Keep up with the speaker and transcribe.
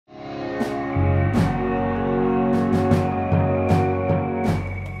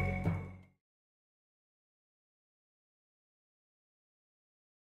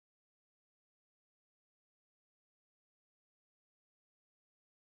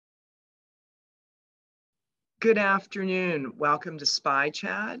Good afternoon. Welcome to Spy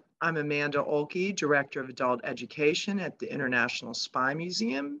Chat. I'm Amanda Olkey, Director of Adult Education at the International Spy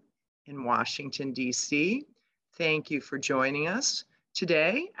Museum in Washington, D.C. Thank you for joining us.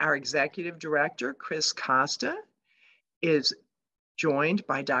 Today, our Executive Director, Chris Costa, is joined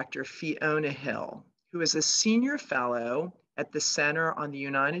by Dr. Fiona Hill, who is a Senior Fellow at the Center on the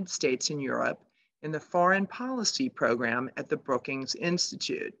United States and Europe in the Foreign Policy Program at the Brookings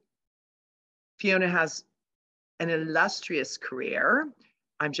Institute. Fiona has an illustrious career.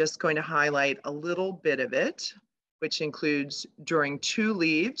 I'm just going to highlight a little bit of it, which includes during 2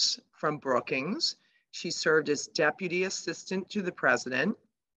 leaves from Brookings, she served as Deputy Assistant to the President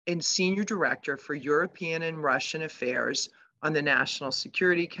and Senior Director for European and Russian Affairs on the National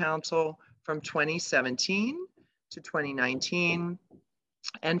Security Council from 2017 to 2019.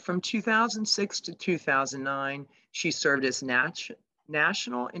 And from 2006 to 2009, she served as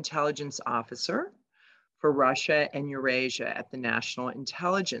National Intelligence Officer for Russia and Eurasia at the National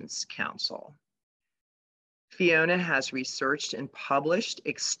Intelligence Council. Fiona has researched and published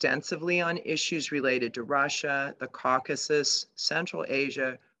extensively on issues related to Russia, the Caucasus, Central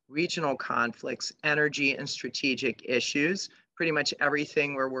Asia, regional conflicts, energy, and strategic issues, pretty much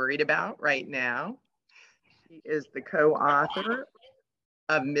everything we're worried about right now. She is the co-author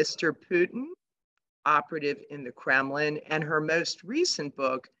of Mr. Putin, Operative in the Kremlin, and her most recent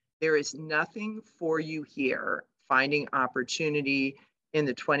book, There is Nothing for You Here, Finding Opportunity in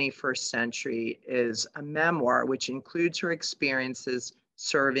the 21st Century, is a memoir which includes her experiences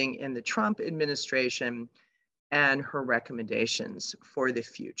serving in the Trump administration and her recommendations for the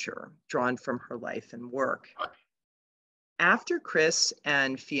future, drawn from her life and work. After Chris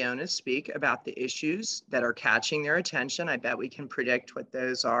and Fiona speak about the issues that are catching their attention, I bet we can predict what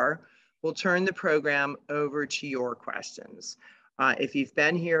those are, we'll turn the program over to your questions. If you've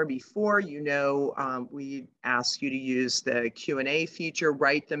been here before, you know we ask you to use the Q&A feature,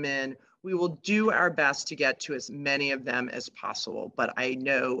 write them in. We will do our best to get to as many of them as possible, but I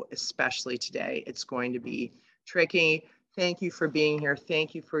know especially today it's going to be tricky. Thank you for being here.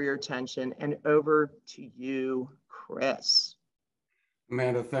 Thank you for your attention. And over to you, Chris.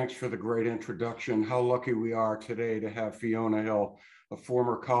 Amanda, thanks for the great introduction. How lucky we are today to have Fiona Hill, a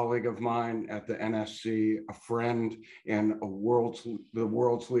former colleague of mine at the NSC, a friend, and the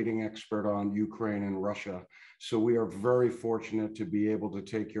world's leading expert on Ukraine and Russia. So we are very fortunate to be able to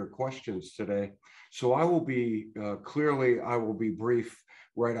take your questions today. So I will be, I will be brief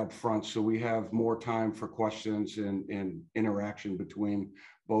right up front so we have more time for questions and interaction between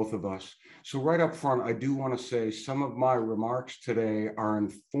both of us. So right up front, I do want to say some of my remarks today are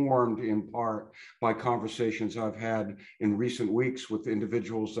informed in part by conversations I've had in recent weeks with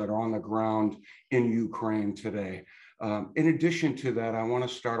individuals that are on the ground in Ukraine today. In addition to that, I want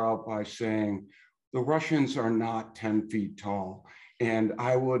to start out by saying the Russians are not 10 feet tall. And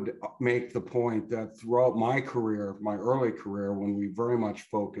I would make the point that throughout my career, my early career, when we very much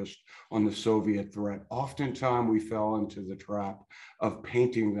focused on the Soviet threat, oftentimes we fell into the trap of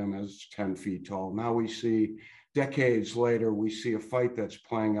painting them as 10 feet tall. Now we see, decades later, we see a fight that's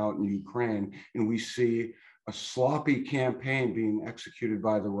playing out in Ukraine, and we see a sloppy campaign being executed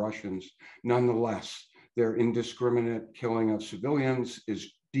by the Russians. Nonetheless, their indiscriminate killing of civilians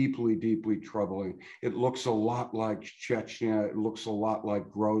is deeply, deeply troubling. It looks a lot like Chechnya. It looks a lot like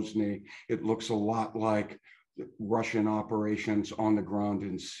Grozny. It looks a lot like Russian operations on the ground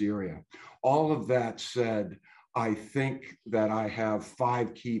in Syria. All of that said, I think that I have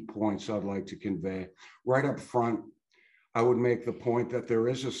 5 key points I'd like to convey. Right up front, I would make the point that there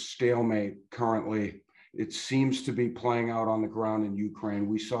is a stalemate currently. It seems to be playing out on the ground in Ukraine.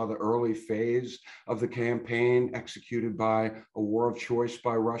 We saw the early phase of the campaign executed by a war of choice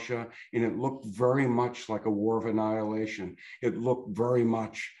by Russia, and it looked very much like a war of annihilation. It looked very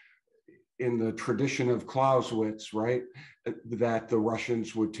much in the tradition of Clausewitz, right? That the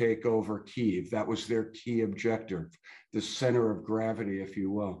Russians would take over Kyiv. That was their key objective, the center of gravity, if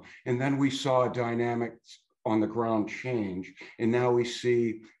you will. And then we saw a dynamic on the ground change, and now we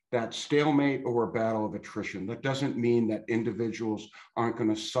see that stalemate or a battle of attrition. That doesn't mean that individuals aren't going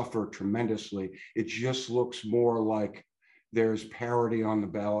to suffer tremendously. It just looks more like there's parity on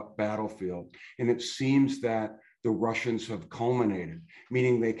the battlefield. And it seems that the Russians have culminated,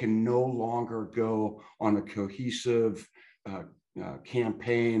 meaning they can no longer go on a cohesive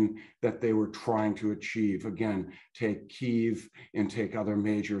campaign that they were trying to achieve. Again, take Kyiv and take other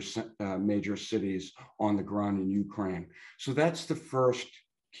major cities on the ground in Ukraine. So that's the first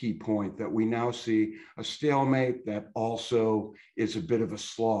key point, that we now see a stalemate that also is a bit of a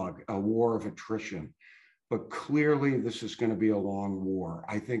slog, a war of attrition. but clearly this is going to be a long war.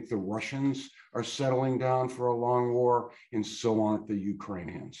 I think the Russians are settling down for a long war, and so aren't the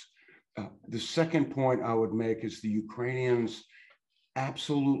Ukrainians. The second point I would make is the Ukrainians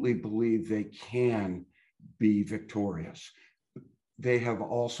absolutely believe they can be victorious. They have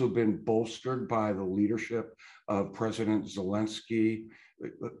also been bolstered by the leadership of President Zelensky.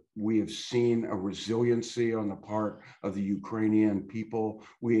 We have seen a resiliency on the part of the Ukrainian people.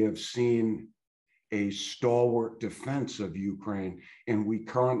 We have seen a stalwart defense of Ukraine, and we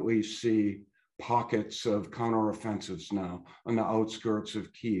currently see pockets of counteroffensives now on the outskirts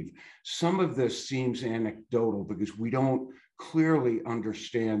of Kyiv. Some of this seems anecdotal because we don't clearly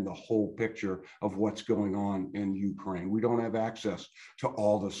understand the whole picture of what's going on in Ukraine. We don't have access to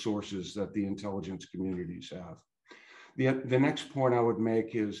all the sources that the intelligence communities have. The next point I would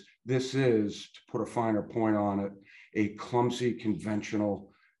make is this is, to put a finer point on it, a clumsy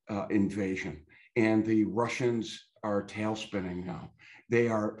conventional invasion. And the Russians are tail spinning now. They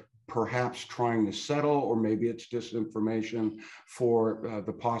are perhaps trying to settle, or maybe it's disinformation, for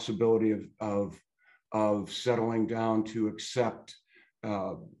the possibility of settling down to accept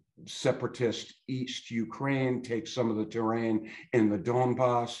separatist East Ukraine, take some of the terrain in the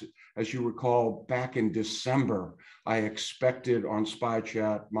Donbass. As you recall, back in December, I expected on Spy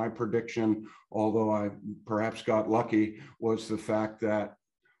Chat, my prediction, although I perhaps got lucky, was the fact that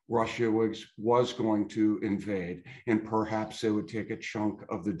Russia was going to invade, and perhaps they would take a chunk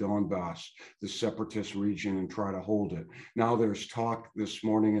of the Donbass, the separatist region, and try to hold it. Now there's talk this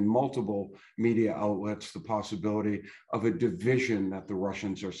morning in multiple media outlets, the possibility of a division that the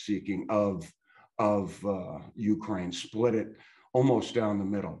Russians are seeking of Ukraine, split it almost down the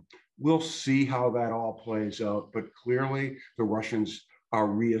middle. We'll see how that all plays out, but clearly the Russians are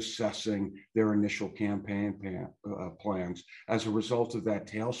reassessing their initial campaign plans as a result of that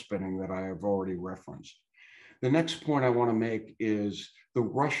tail spinning that I have already referenced. The next point I want to make is the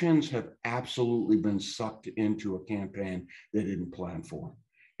Russians have absolutely been sucked into a campaign they didn't plan for.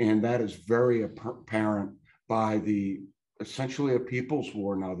 And that is very apparent by the essentially a people's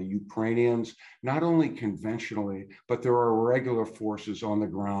war now. The Ukrainians, not only conventionally, but there are regular forces on the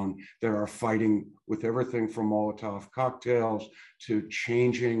ground that are fighting with everything from Molotov cocktails to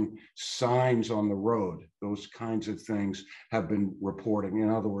changing signs on the road. Those kinds of things have been reporting.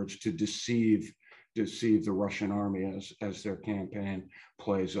 In other words, to deceive the Russian army as their campaign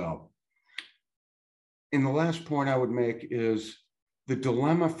plays out. And the last point I would make is the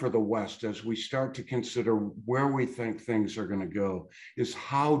dilemma for the West, as we start to consider where we think things are going to go, is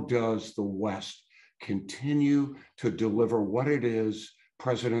how does the West continue to deliver what it is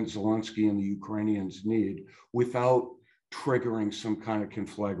President Zelensky and the Ukrainians need without triggering some kind of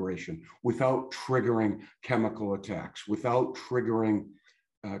conflagration, without triggering chemical attacks, without triggering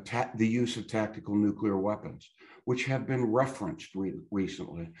the use of tactical nuclear weapons, which have been referenced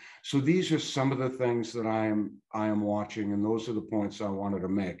recently. So these are some of the things that I am watching, and those are the points I wanted to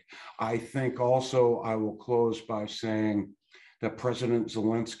make. I think also I will close by saying that President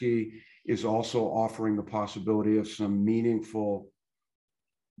Zelensky is also offering the possibility of some meaningful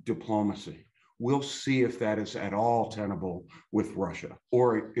diplomacy. We'll see if that is at all tenable with Russia,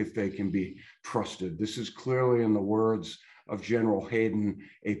 or if they can be trusted. This is clearly, in the words of General Hayden,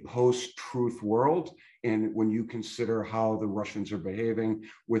 a post-truth world. And when you consider how the Russians are behaving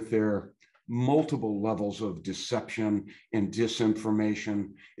with their multiple levels of deception and disinformation,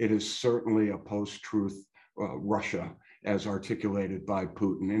 it is certainly a post-truth Russia as articulated by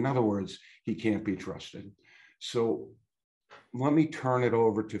Putin. In other words, he can't be trusted. So let me turn it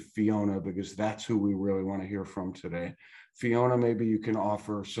over to Fiona, because that's who we really want to hear from today. Fiona, maybe you can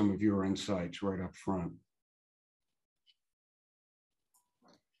offer some of your insights right up front.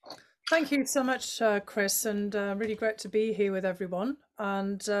 Thank you so much, Chris, and really great to be here with everyone.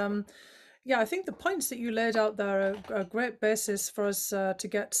 And yeah, I think the points that you laid out there are a great basis for us to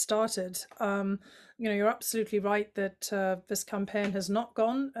get started. You know, you're absolutely right that this campaign has not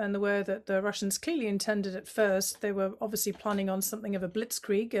gone in the way that the Russians clearly intended at first. They were obviously planning on something of a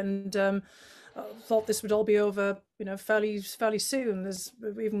blitzkrieg, and thought this would all be over, you know, fairly soon. There's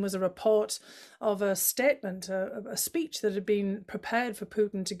even was a report of a statement, a speech that had been prepared for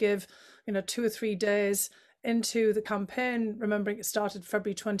Putin to give, you know, 2 or 3 days into the campaign, remembering it started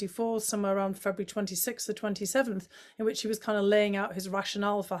February 24th, somewhere around February 26th or 27th, in which he was kind of laying out his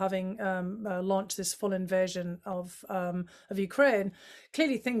rationale for having launched this full invasion of Ukraine,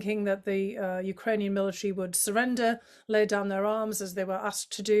 clearly thinking that the Ukrainian military would surrender, lay down their arms, as they were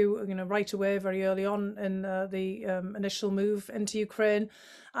asked to do, you know, right away, very early on in the initial move into Ukraine,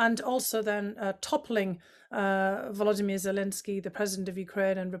 and also then toppling Volodymyr Zelensky, the president of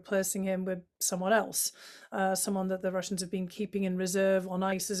Ukraine, and replacing him with someone else, someone that the Russians have been keeping in reserve on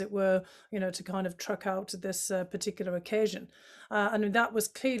ice, as it were, to kind of truck out this particular occasion. And that was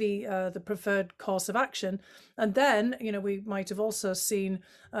clearly the preferred course of action. And then, we might have also seen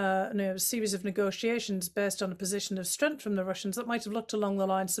a series of negotiations based on a position of strength from the Russians that might have looked along the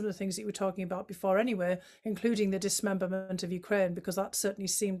lines, some of the things that you were talking about before anyway, including the dismemberment of Ukraine, because that certainly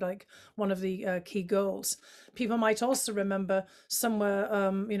seemed like one of the key goals. People might also remember somewhere,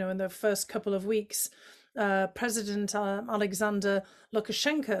 in the first couple of weeks, President Alexander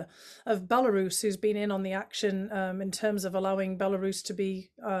Lukashenko of Belarus, who's been in on the action in terms of allowing Belarus to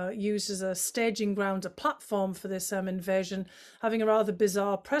be used as a staging ground, a platform for this invasion, having a rather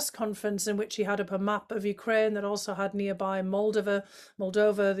bizarre press conference in which he had up a map of Ukraine that also had nearby Moldova,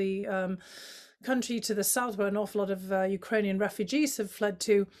 the country to the south where an awful lot of Ukrainian refugees have fled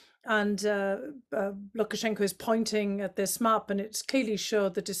to. And Lukashenko is pointing at this map, and it's clearly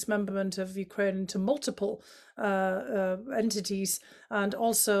showed the dismemberment of Ukraine into multiple entities, and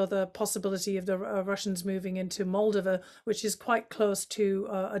also the possibility of the Russians moving into Moldova, which is quite close to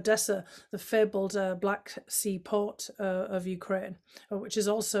Odessa, the fabled Black Sea port of Ukraine, which has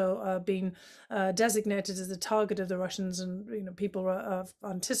also been designated as the target of the Russians. And people have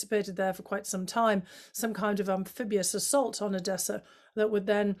anticipated there for quite some time some kind of amphibious assault on Odessa that would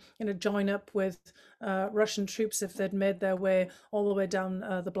then join up with Russian troops if they'd made their way all the way down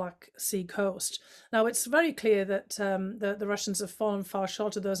the Black Sea coast. Now, it's very clear that the Russians have fallen far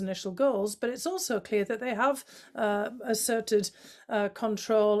short of those initial goals, but it's also clear that they have asserted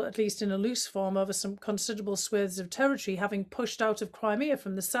control, at least in a loose form, over some considerable swathes of territory, having pushed out of Crimea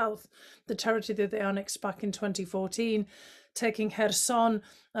from the south, the territory that they annexed back in 2014, taking Kherson,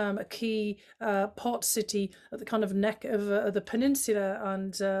 a key port city at the kind of neck of the peninsula,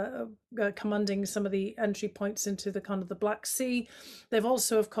 and commanding some of the entry points into the kind of the Black Sea. They've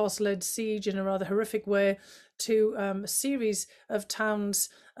also, of course, laid siege in a rather horrific way to a series of towns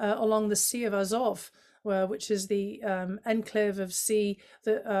along the Sea of Azov, which is the enclave of sea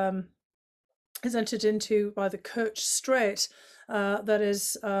that is entered into by the Kerch Strait, that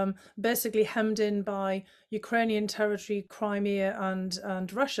is basically hemmed in by Ukrainian territory, Crimea,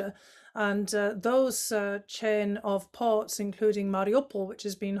 and Russia. And those chain of ports, including Mariupol, which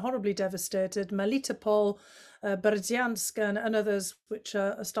has been horribly devastated, Melitopol, Berdyansk, and others, which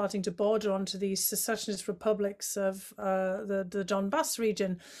are starting to border onto the secessionist republics of the Donbass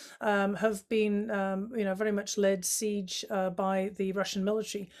region, have been, very much laid siege by the Russian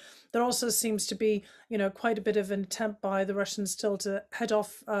military. There also seems to be, quite a bit of an attempt by the Russians still to head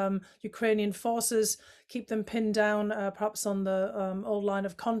off Ukrainian forces, keep them pinned down, perhaps on the old line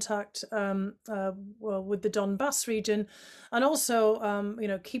of contact with the Donbass region, and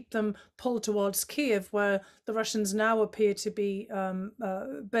also, keep them pulled towards Kiev, where the Russians now appear to be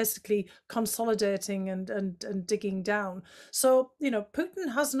basically consolidating and digging down. So,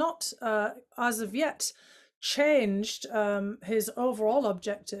 Putin has not, as of yet, changed his overall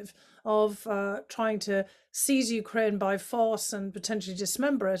objective of trying to seize Ukraine by force and potentially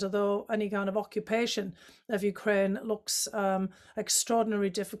dismember it, although any kind of occupation of Ukraine looks extraordinarily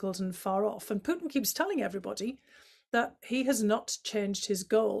difficult and far off. And Putin keeps telling everybody that he has not changed his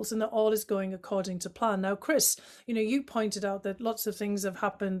goals and that all is going according to plan. Now, Chris, you pointed out that lots of things have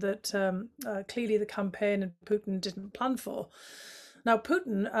happened that clearly the campaign and Putin didn't plan for. Now,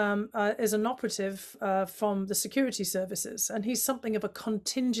 Putin is an operative from the security services, and he's something of a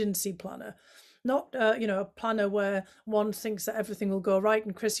contingency planner, not a planner where one thinks that everything will go right.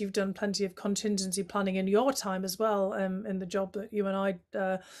 And Chris, you've done plenty of contingency planning in your time as well, in the job that you and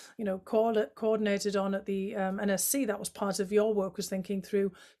I, coordinated on at the NSC. That was part of your work, was thinking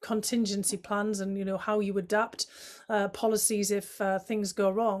through contingency plans and how you adapt policies if things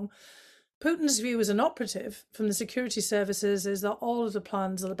go wrong. Putin's view as an operative from the security services is that all of the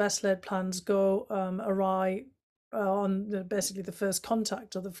plans, or the best laid plans, go awry on basically the first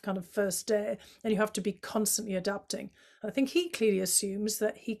contact or the kind of first day, and you have to be constantly adapting. I think he clearly assumes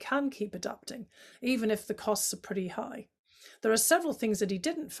that he can keep adapting, even if the costs are pretty high. There are several things that he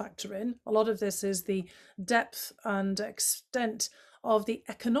didn't factor in. A lot of this is the depth and extent of the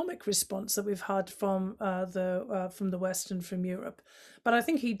economic response that we've had from the West and from Europe. But I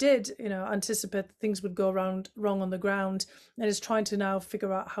think he did, anticipate that things would go wrong on the ground, and is trying to now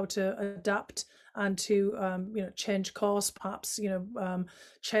figure out how to adapt and to change course, perhaps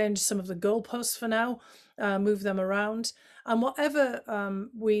change some of the goalposts for now, move them around, and whatever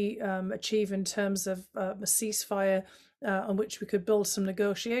we achieve in terms of a ceasefire on which we could build some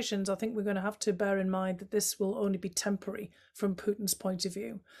negotiations, I think we're going to have to bear in mind that this will only be temporary from Putin's point of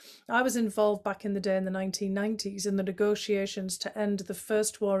view. I was involved back in the day in the 1990s in the negotiations to end the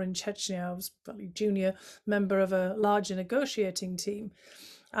first war in Chechnya. I was probably junior member of a larger negotiating team.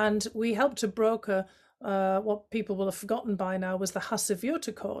 And we helped to broker what people will have forgotten by now was the Hasavyot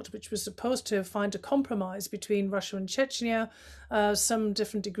Accord, which was supposed to find a compromise between Russia and Chechnya, some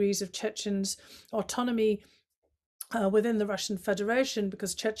different degrees of Chechens' autonomy within the Russian Federation,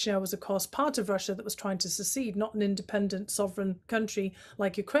 because Chechnya was, of course, part of Russia that was trying to secede, not an independent sovereign country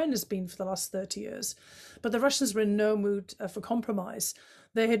like Ukraine has been for the last 30 years. But the Russians were in no mood for compromise.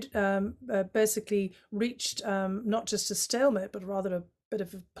 They had basically reached not just a stalemate, but rather a bit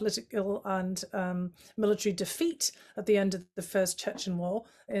of a political and military defeat at the end of the First Chechen War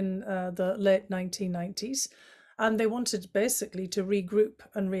in the late 1990s. And they wanted basically to regroup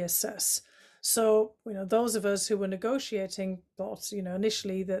and reassess. So, those of us who were negotiating thought,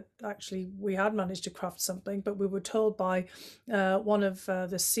 initially that actually we had managed to craft something, but we were told by one of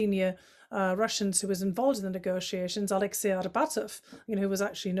the senior Russians who was involved in the negotiations, Alexei Arbatov, who was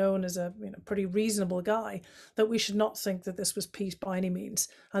actually known as a pretty reasonable guy, that we should not think that this was peace by any means,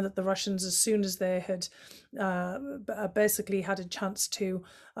 and that the Russians, as soon as they had basically had a chance to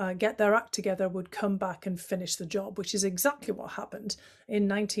get their act together, would come back and finish the job, which is exactly what happened in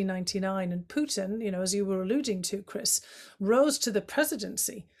 1999. And Putin, as you were alluding to, Chris, rose to the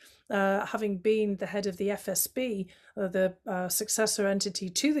presidency, having been the head of the FSB, the successor entity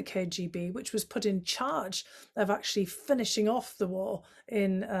to the KGB, which was put in charge of actually finishing off the war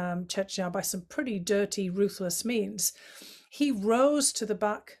in Chechnya by some pretty dirty, ruthless means. He rose to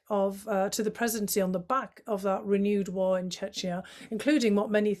the presidency on the back of that renewed war in Chechnya, including what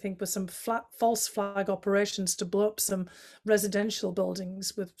many think were some false flag operations to blow up some residential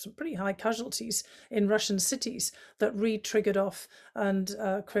buildings with some pretty high casualties in Russian cities that re-triggered off and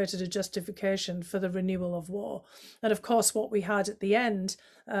created a justification for the renewal of war. And of course, what we had at the end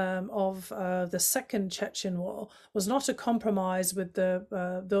of the Second Chechen War was not a compromise with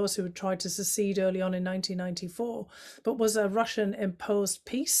those who had tried to secede early on in 1994, but was a Russian-imposed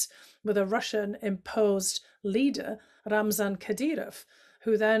peace with a Russian-imposed leader, Ramzan Kadyrov,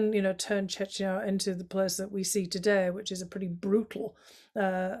 who then, turned Chechnya into the place that we see today, which is a pretty brutal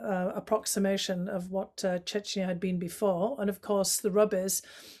approximation of what Chechnya had been before. And of course, the rub is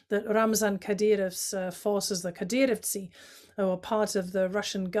that Ramzan Kadyrov's forces, the Kadyrovtsi, who are part of the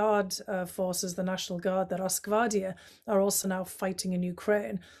Russian Guard forces, the National Guard, the Rosgvardia, are also now fighting in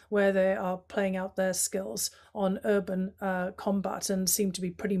Ukraine, where they are playing out their skills on urban combat and seem to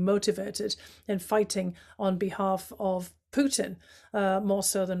be pretty motivated in fighting on behalf of Putin, more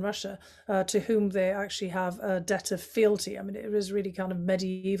so than Russia, to whom they actually have a debt of fealty. I mean, it is really kind of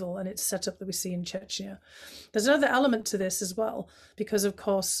medieval, and it's set up that we see in Chechnya. There's another element to this as well, because of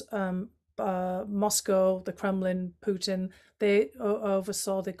course, Moscow, the Kremlin, Putin, they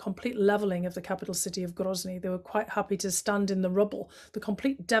oversaw the complete leveling of the capital city of Grozny. They were quite happy to stand in the rubble, the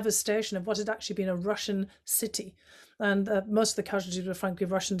complete devastation of what had actually been a Russian city. And most of the casualties were frankly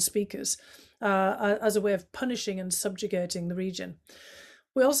Russian speakers, as a way of punishing and subjugating the region.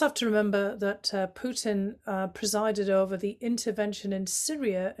 We also have to remember that Putin presided over the intervention in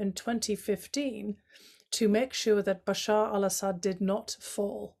Syria in 2015 to make sure that Bashar al-Assad did not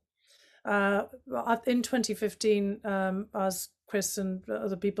fall. In 2015, as Chris and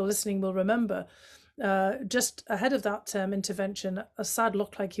other people listening will remember, just ahead of that intervention, Assad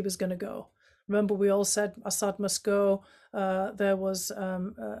looked like he was going to go. Remember, we all said Assad must go. There was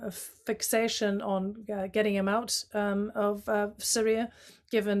a fixation on getting him out of Syria,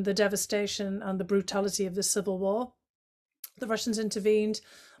 given the devastation and the brutality of the civil war. The Russians intervened,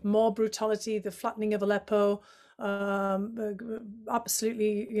 more brutality, the flattening of Aleppo,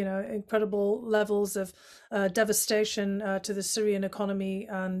 absolutely, incredible levels of devastation to the Syrian economy.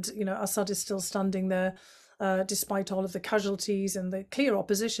 And, Assad is still standing there despite all of the casualties and the clear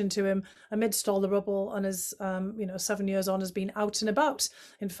opposition to him amidst all the rubble, and as 7 years on has been out and about,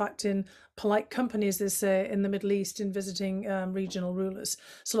 in fact, in polite company, as they say, in the Middle East, in visiting regional rulers.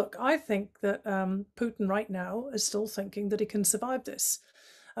 So look, I think that Putin right now is still thinking that he can survive this.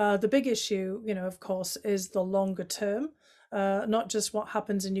 The big issue, of course, is the longer term, not just what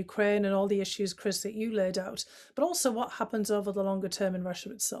happens in Ukraine and all the issues, Chris, that you laid out, but also what happens over the longer term in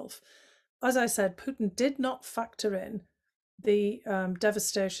Russia itself. As I said, Putin did not factor in the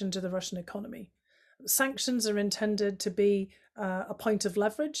devastation to the Russian economy. Sanctions are intended to be a point of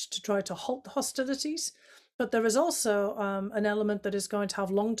leverage to try to halt the hostilities, but there is also an element that is going to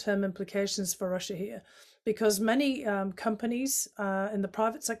have long-term implications for Russia here, because many companies in the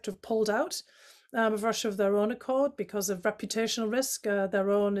private sector have pulled out. of Russia of their own accord because of reputational risk, their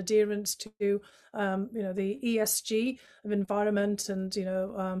own adherence to, the ESG of environment and,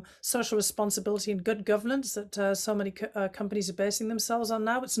 social responsibility and good governance that so many companies are basing themselves on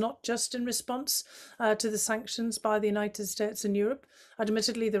now. It's not just in response to the sanctions by the United States and Europe.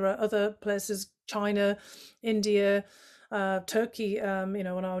 Admittedly, there are other places, China, India, Turkey, and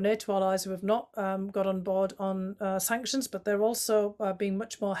our NATO allies who have not got on board on sanctions, but they're also being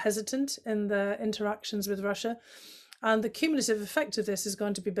much more hesitant in their interactions with Russia. And the cumulative effect of this is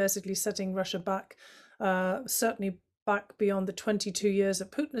going to be basically setting Russia back, certainly back beyond the 22 years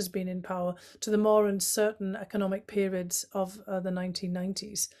that Putin has been in power, to the more uncertain economic periods of the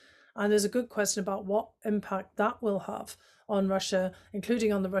 1990s. And there's a good question about what impact that will have on Russia,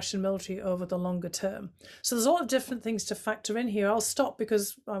 including on the Russian military over the longer term. So there's a lot of different things to factor in here. I'll stop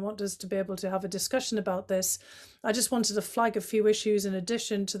because I want us to be able to have a discussion about this. I just wanted to flag a few issues in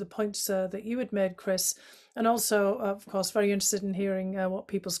addition to the points that you had made, Chris, and also, of course, very interested in hearing what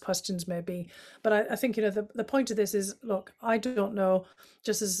people's questions may be. But I think, the point of this is, look, I don't know,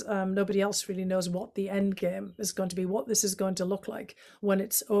 just as nobody else really knows what the end game is going to be, what this is going to look like when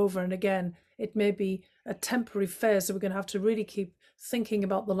it's over. And again, it may be a temporary phase, so we're going to have to really keep thinking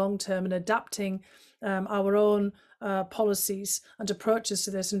about the long term and adapting our own policies and approaches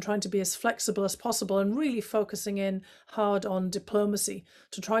to this, and trying to be as flexible as possible, and really focusing in hard on diplomacy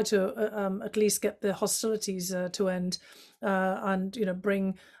to try to at least get the hostilities to end, and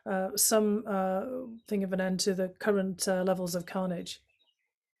bring some thing of an end to the current levels of carnage.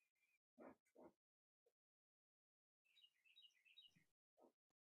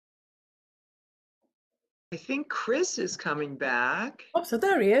 I think Chris is coming back. Oh, so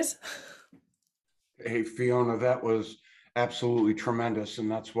there he is. Hey, Fiona, that was absolutely tremendous.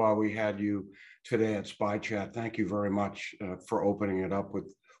 And that's why we had you today at Spy Chat. Thank you very much for opening it up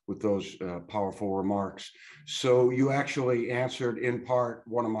with those powerful remarks. So you actually answered in part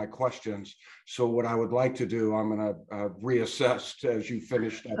one of my questions. So what I would like to do, I'm going to reassess as you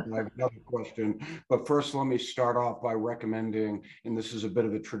finished up. I have another question, but first let me start off by recommending, and this is a bit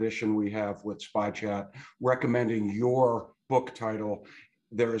of a tradition we have with Spy Chat, recommending your book title.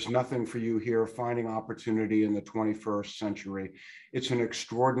 There is Nothing for You Here, Finding Opportunity in the 21st Century. It's an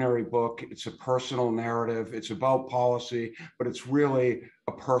extraordinary book. It's a personal narrative. It's about policy, but it's really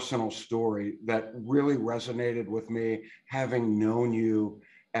a personal story that really resonated with me, having known you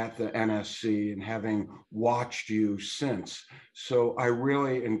at the NSC and having watched you since. So I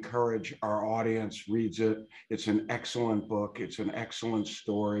really encourage our audience reads it. It's an excellent book. It's an excellent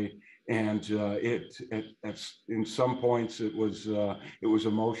story. And it's in some points it was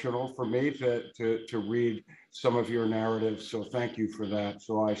emotional for me to read some of your narratives. So thank you for that.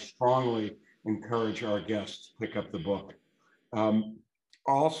 So I strongly encourage our guests to pick up the book.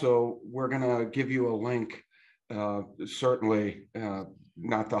 Also, we're going to give you a link. Certainly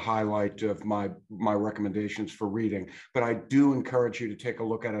not the highlight of my recommendations for reading, but I do encourage you to take a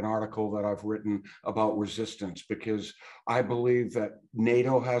look at an article that I've written about resistance, because I believe that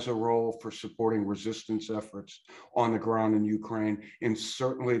NATO has a role for supporting resistance efforts on the ground in Ukraine, and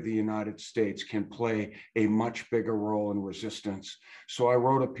certainly the United States can play a much bigger role in resistance. So I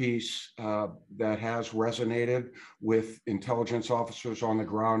wrote a piece that has resonated with intelligence officers on the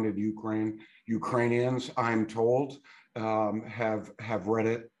ground in Ukraine. Ukrainians, I'm told, have read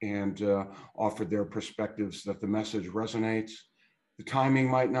it and offered their perspectives that the message resonates. The timing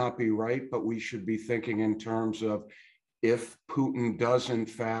might not be right, but we should be thinking in terms of, if Putin does in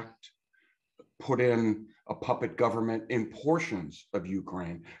fact put in a puppet government in portions of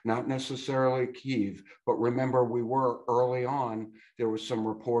Ukraine, not necessarily Kyiv, but remember, we were early on, there was some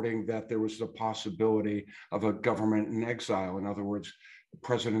reporting that there was the possibility of a government in exile. In other words,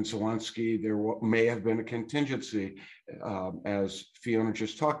 President Zelensky, there may have been a contingency, as Fiona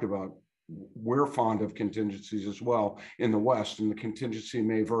just talked about. We're fond of contingencies as well in the West, and the contingency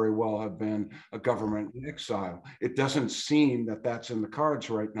may very well have been a government in exile. It doesn't seem that that's in the cards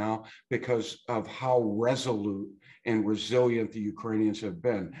right now because of how resolute and resilient the Ukrainians have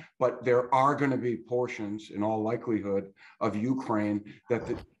been. But there are going to be portions, in all likelihood, of Ukraine that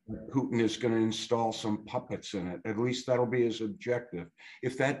Putin is going to install some puppets in it. At least that'll be his objective.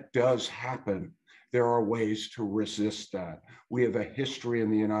 If that does happen, there are ways to resist that. We have a history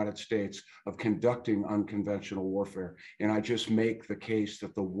in the United States of conducting unconventional warfare, and I just make the case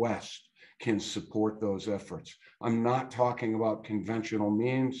that the West can support those efforts. I'm not talking about conventional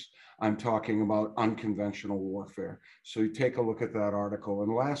means, I'm talking about unconventional warfare. So you take a look at that article.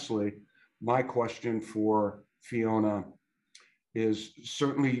 And lastly, my question for Fiona, is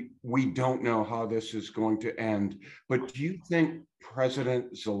certainly we don't know how this is going to end, but do you think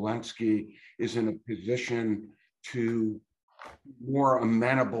President Zelensky is in a position to more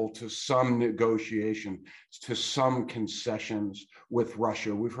amenable to some negotiation, to some concessions with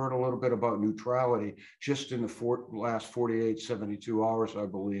Russia? We've heard a little bit about neutrality just in the last 48, 72 hours, I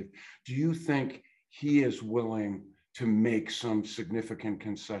believe. Do you think he is willing to make some significant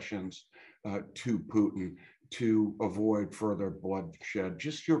concessions to Putin to avoid further bloodshed?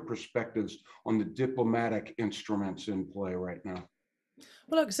 Just your perspectives on the diplomatic instruments in play right now.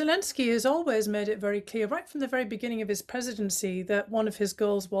 Well, look, Zelensky has always made it very clear, right from the very beginning of his presidency, that one of his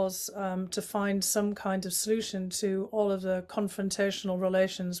goals was to find some kind of solution to all of the confrontational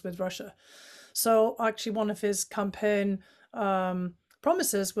relations with Russia. So actually one of his campaign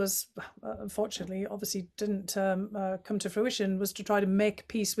promises was, unfortunately, obviously didn't come to fruition, was to try to make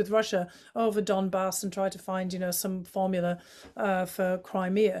peace with Russia over Donbass and try to find, some formula for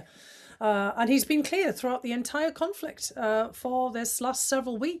Crimea. And he's been clear throughout the entire conflict for this last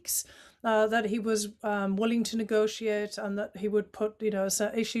several weeks that he was willing to negotiate and that he would put,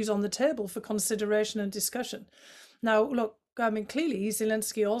 issues on the table for consideration and discussion. Now, look, clearly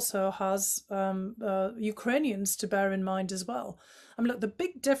Zelensky also has Ukrainians to bear in mind as well. Look, the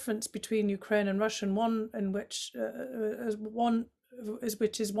big difference between Ukraine and Russia, and one in which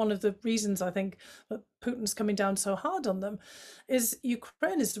which is one of the reasons I think that Putin's coming down so hard on them, is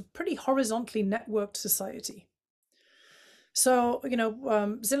Ukraine is a pretty horizontally networked society. So,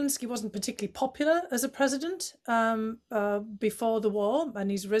 Zelensky wasn't particularly popular as a president before the war, and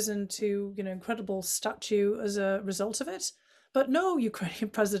he's risen to, incredible stature as a result of it. But no Ukrainian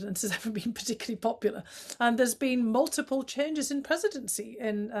president has ever been particularly popular. And there's been multiple changes in presidency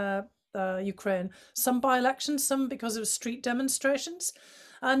in Ukraine, some by elections, some because of street demonstrations.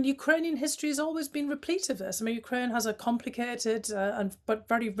 And Ukrainian history has always been replete of this. Ukraine has a complicated but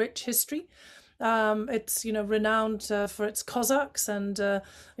very rich history. It's renowned for its Cossacks and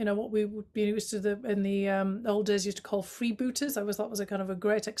what we would be used to in the old days used to call freebooters. I always thought was a kind of a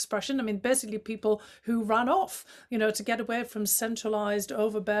great expression. Basically people who ran off to get away from centralized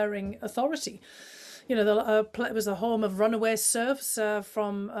overbearing authority. It was a home of runaway serfs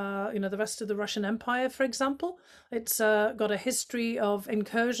from the rest of the Russian Empire, for example. It's got a history of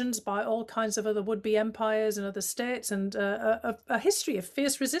incursions by all kinds of other would-be empires and other states, and a history of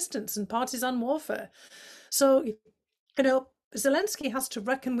fierce resistance and partisan warfare. So, Zelensky has to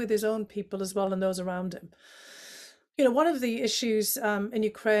reckon with his own people as well and those around him. One of the issues in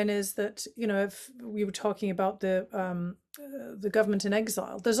Ukraine is that, if we were talking about the government in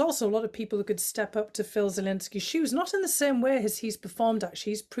exile, there's also a lot of people who could step up to fill Zelensky's shoes, not in the same way as he's performed,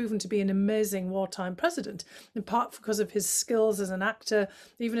 actually. He's proven to be an amazing wartime president, in part because of his skills as an actor,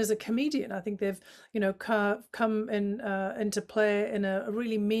 even as a comedian. I think they've, come into play in a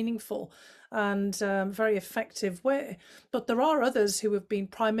really meaningful and very effective way. But there are others who have been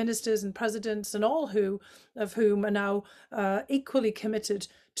prime ministers and presidents, and all of whom are now equally committed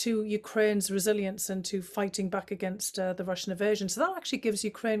to Ukraine's resilience and to fighting back against the Russian invasion. So that actually gives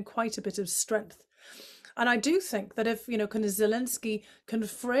Ukraine quite a bit of strength. And I do think that if, kind of Zelensky can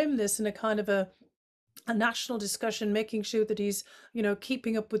frame this in a kind of a national discussion, making sure that he's,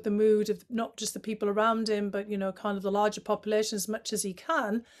 keeping up with the mood of not just the people around him, but, kind of the larger population as much as he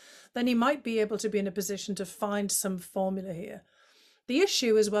can, then he might be able to be in a position to find some formula here. The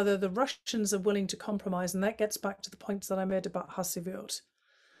issue is whether the Russians are willing to compromise, and that gets back to the points that I made about Hasiviot.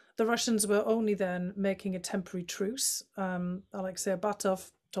 The Russians were only then making a temporary truce. Alexei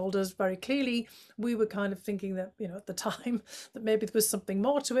Batov told us very clearly, we were kind of thinking that, at the time, that maybe there was something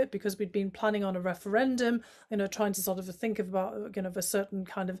more to it because we'd been planning on a referendum, trying to sort of think about, a certain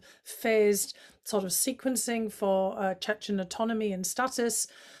kind of phased sort of sequencing for Chechen autonomy and status.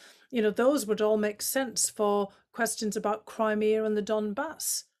 Those would all make sense for questions about Crimea and the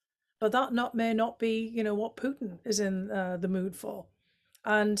Donbass. But that may not be, what Putin is in the mood for.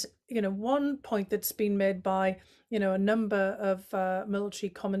 And, one point that's been made by, a number of military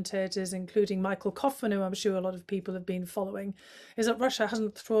commentators, including Michael Kaufman, who I'm sure a lot of people have been following, is that Russia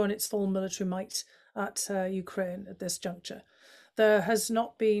hasn't thrown its full military might at Ukraine at this juncture. There has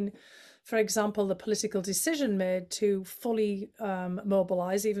not been, for example, the political decision made to fully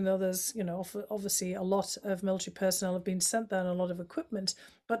mobilize, even though there's, obviously a lot of military personnel have been sent there and a lot of equipment,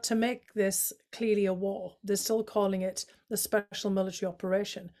 but to make this clearly a war. They're still calling it the special military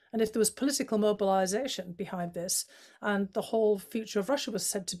operation. And if there was political mobilization behind this and the whole future of Russia was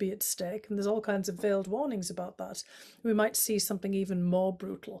said to be at stake, and there's all kinds of veiled warnings about that, we might see something even more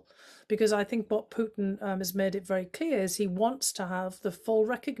brutal. Because I think what Putin has made it very clear is he wants to have the full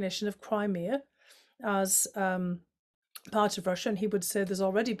recognition of Crimea as part of Russia, and he would say there's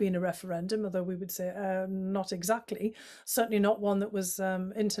already been a referendum, although we would say not exactly, certainly not one that was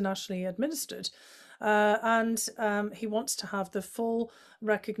internationally administered. And he wants to have the full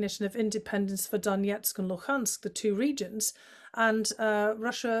recognition of independence for Donetsk and Luhansk, the two regions. And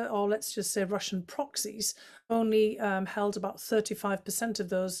Russia, or let's just say Russian proxies, only held about 35% of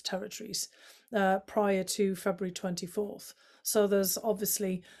those territories prior to February 24th. So there's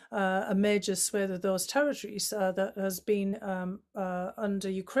obviously a major swathe of those territories that has been under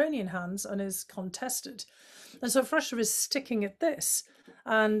Ukrainian hands and is contested. And so if Russia is sticking at this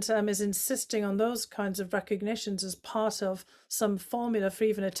and is insisting on those kinds of recognitions as part of some formula for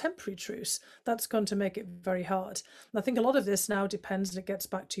even a temporary truce, that's going to make it very hard. And I think a lot of this now depends, and it gets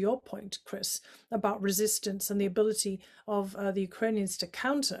back to your point, Chris, about resistance and the ability of the Ukrainians to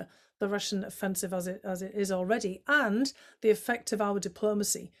counter the Russian offensive as it is already, and the effect of our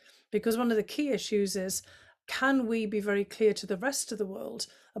diplomacy. Because one of the key issues is, can we be very clear to the rest of the world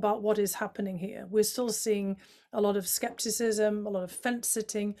about what is happening here? We're still seeing a lot of skepticism, a lot of fence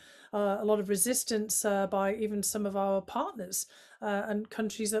sitting, a lot of resistance by even some of our partners and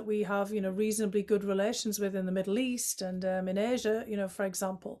countries that we have, reasonably good relations with in the Middle East and in Asia, for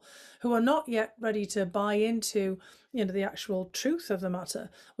example, who are not yet ready to buy into, the actual truth of the matter,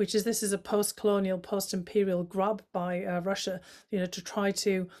 which is this is a post-colonial, post-imperial grab by Russia, to try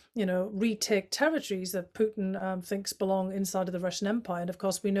to, retake territories that Putin thinks belong inside of the Russian Empire. And of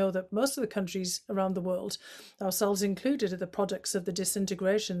course, we know that most of the countries around the world, ourselves included, are the products of the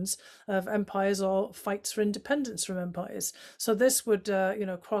disintegrations of empires or fights for independence from empires. So this would,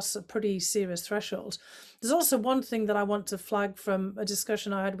 cross a pretty serious threshold. There's also one thing that I want to flag from a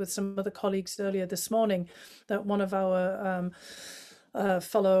discussion I had with some other colleagues earlier this morning, that one of our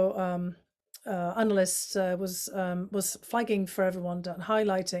fellow analysts was flagging for everyone and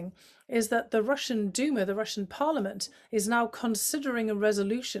highlighting, is that the Russian Duma, the Russian parliament, is now considering a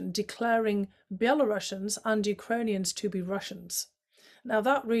resolution declaring Belarusians and Ukrainians to be Russians. Now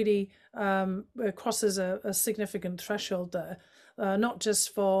that really crosses a significant threshold there, not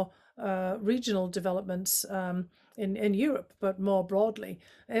just for regional developments in Europe, but more broadly.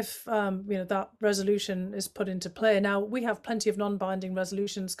 If that resolution is put into play, now we have plenty of non-binding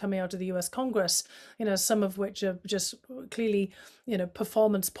resolutions coming out of the US Congress, some of which are just clearly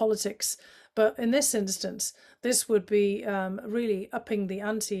performance politics. But in this instance, this would be really upping the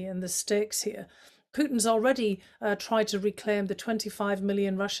ante and the stakes here. Putin's already tried to reclaim the 25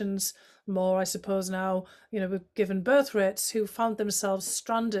 million Russians, more I suppose now, with given birth rates, who found themselves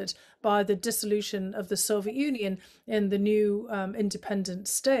stranded by the dissolution of the Soviet Union in the new independent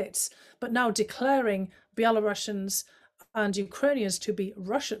states, but now declaring Belarusians and Ukrainians to be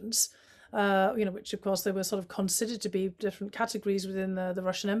Russians, which of course they were sort of considered to be different categories within the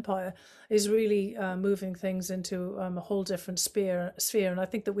Russian Empire, is really moving things into a whole different sphere. And I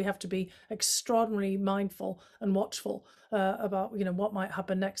think that we have to be extraordinarily mindful and watchful about what might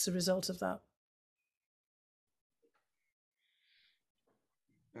happen next as a result of that.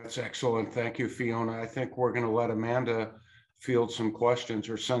 That's excellent. Thank you, Fiona. I think we're going to let Amanda field some questions,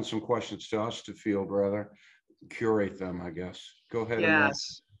 or send some questions to us to field, rather. Curate them, I guess. Go ahead, Amanda.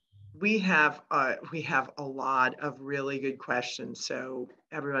 Yes. We have a lot of really good questions. So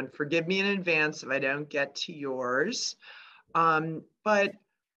everyone, forgive me in advance if I don't get to yours. But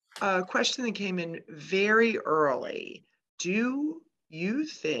a question that came in very early: do you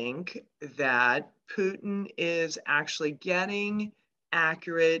think that Putin is actually getting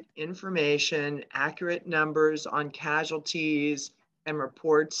accurate information, accurate numbers on casualties and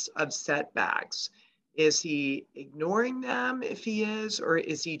reports of setbacks? Is he ignoring them if he is, or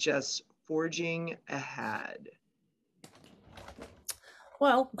is he just forging ahead?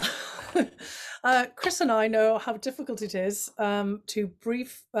 Well, Chris and I know how difficult it is to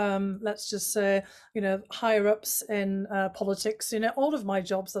brief, let's just say, higher ups in politics. All of my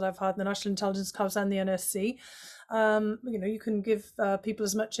jobs that I've had in the National Intelligence Corps and the NSC, you can give people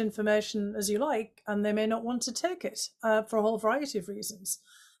as much information as you like, and they may not want to take it for a whole variety of reasons.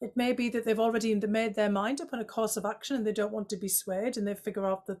 It may be that they've already made their mind up on a course of action and they don't want to be swayed, and they figure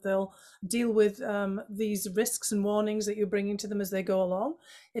out that they'll deal with these risks and warnings that you're bringing to them as they go along.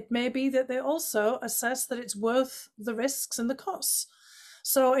 It may be that they also assess that it's worth the risks and the costs.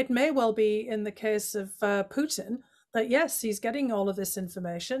 So it may well be in the case of Putin that, yes, he's getting all of this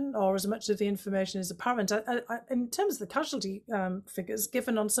information, or as much of the information is apparent. In terms of the casualty figures,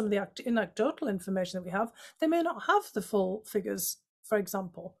 given on some of the anecdotal information that we have, they may not have the full figures, for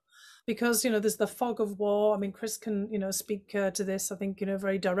example, because there's the fog of war. I mean, Chris can speak to this, I think,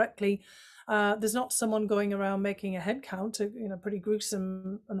 very directly. There's not someone going around making a head count, pretty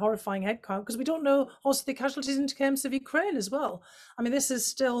gruesome and horrifying head count, because we don't know also the casualties in terms of Ukraine as well. I mean, this is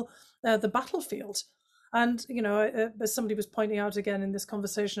still the battlefield. And, as somebody was pointing out again in this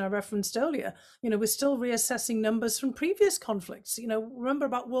conversation I referenced earlier, we're still reassessing numbers from previous conflicts. Remember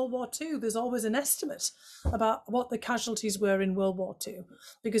about World War II, there's always an estimate about what the casualties were in World War II,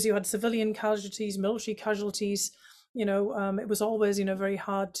 because you had civilian casualties, military casualties. It was always, very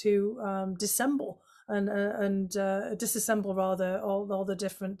hard to disassemble and disassemble rather all the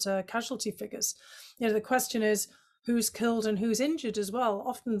different casualty figures. The question is, who's killed and who's injured as well.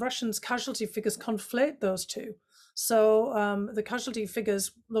 Often Russians' casualty figures conflate those two. So the casualty figures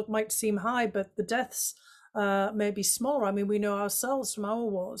might seem high, but the deaths may be smaller. I mean, we know ourselves from our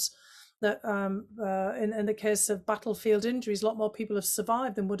wars that in the case of battlefield injuries, a lot more people have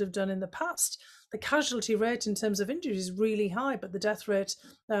survived than would have done in the past. The casualty rate in terms of injuries is really high, but the death rate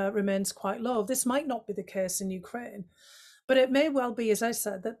remains quite low. This might not be the case in Ukraine. But it may well be, as I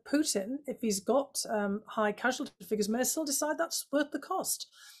said, that Putin, if he's got high casualty figures, may still decide that's worth the cost,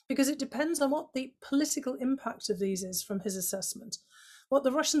 because it depends on what the political impact of these is from his assessment. What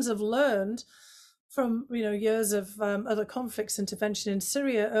the Russians have learned from years of other conflicts, intervention in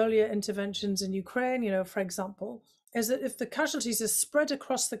Syria, earlier interventions in Ukraine, for example, is that if the casualties are spread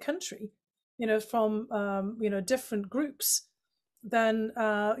across the country, from different groups, then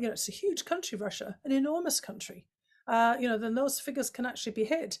it's a huge country, Russia, an enormous country. Then those figures can actually be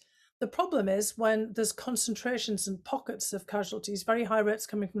hit. The problem is when there's concentrations and pockets of casualties, very high rates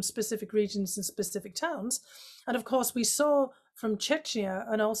coming from specific regions and specific towns. And of course, we saw from Chechnya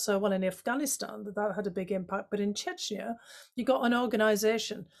and also, in Afghanistan, that had a big impact. But in Chechnya, you got an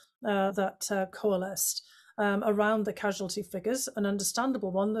organization that coalesced around the casualty figures, an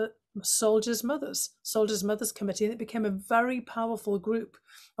understandable one, that Soldiers' Mothers Committee, and it became a very powerful group,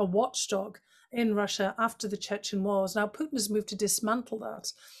 a watchdog in Russia after the Chechen wars. Now, Putin has moved to dismantle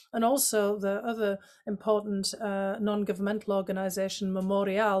that. And also the other important non-governmental organization,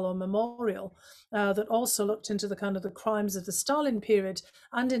 Memorial, that also looked into the kind of the crimes of the Stalin period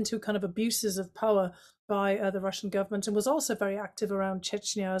and into kind of abuses of power by the Russian government, and was also very active around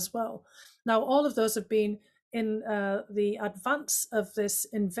Chechnya as well. Now, all of those have been, in the advance of this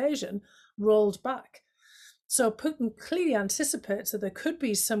invasion, rolled back. So Putin clearly anticipates that there could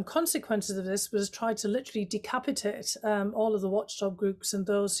be some consequences of this, was tried to literally decapitate all of the watchdog groups and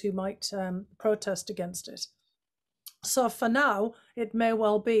those who might protest against it. So for now, it may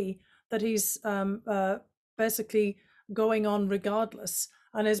well be that he's basically going on regardless,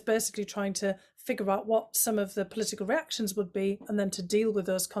 and is basically trying to figure out what some of the political reactions would be, and then to deal with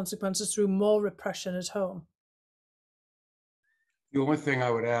those consequences through more repression at home. The only thing I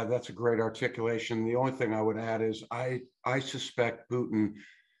would add, that's a great articulation. The only thing I would add is I suspect Putin,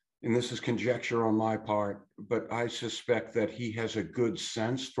 and this is conjecture on my part, but I suspect that he has a good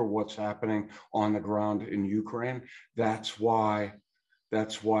sense for what's happening on the ground in Ukraine. That's why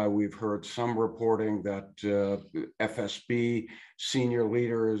we've heard some reporting that FSB senior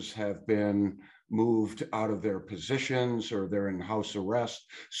leaders have been moved out of their positions, or they're in house arrest.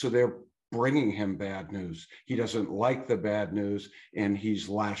 So they're bringing him bad news. He doesn't like the bad news, and he's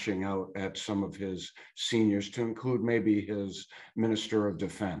lashing out at some of his seniors, to include maybe his Minister of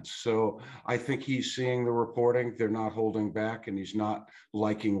Defense. So I think he's seeing the reporting. They're not holding back, and he's not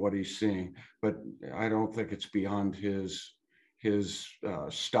liking what he's seeing. But I don't think it's beyond his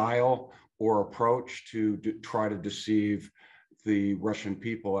style or approach to try to deceive the Russian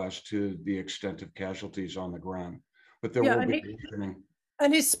people as to the extent of casualties on the ground. But there will be listening.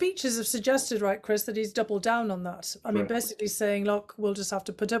 And his speeches have suggested, right, Chris, that he's doubled down on that. I mean, basically saying, look, we'll just have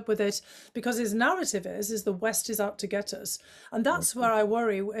to put up with it, because his narrative is the West is out to get us. And that's where I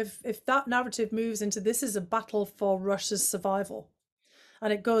worry. If that narrative moves into this is a battle for Russia's survival,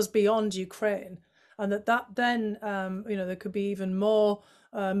 and it goes beyond Ukraine, and that then, there could be even more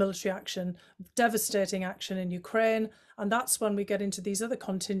military action, devastating action in Ukraine. And that's when we get into these other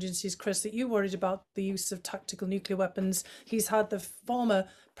contingencies, Chris, that you worried about, the use of tactical nuclear weapons. He's had the former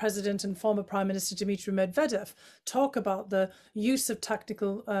president and former Prime Minister Dmitry Medvedev talk about the use of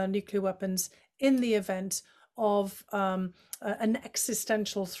tactical nuclear weapons in the event of an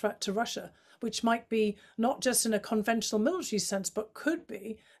existential threat to Russia, which might be not just in a conventional military sense, but could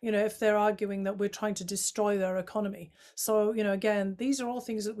be, if they're arguing that we're trying to destroy their economy. So, again, these are all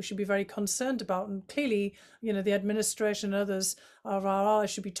things that we should be very concerned about. And clearly, the administration and others of our allies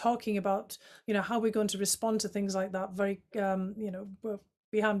should be talking about, how we're going to respond to things like that very,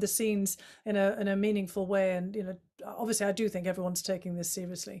 behind the scenes in a meaningful way. And, obviously, I do think everyone's taking this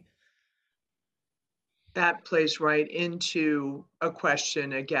seriously. that plays right into a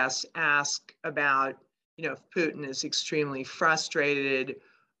question a guest asked about, if Putin is extremely frustrated,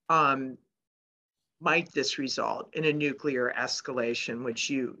 might this result in a nuclear escalation, which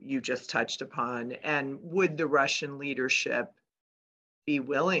you just touched upon? And would the Russian leadership be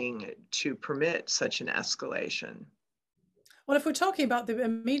willing to permit such an escalation? Well, if we're talking about the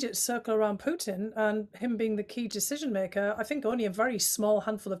immediate circle around Putin and him being the key decision maker, I think only a very small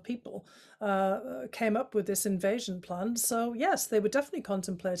handful of people came up with this invasion plan. So, yes, they would definitely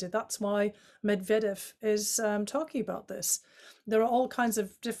contemplate it. That's why Medvedev is talking about this. There are all kinds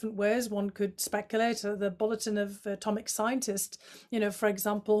of different ways one could speculate. The Bulletin of Atomic Scientists, for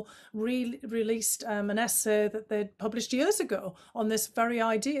example, released an essay that they'd published years ago on this very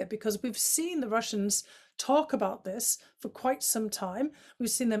idea, because we've seen the Russians talk about this for quite some time.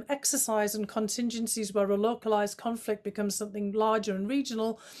 We've seen them exercise on contingencies where a localized conflict becomes something larger and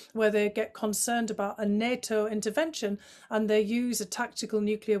regional, where they get concerned about a NATO intervention and they use a tactical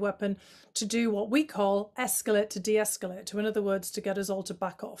nuclear weapon to do what we call escalate to de-escalate, in other words, to get us all to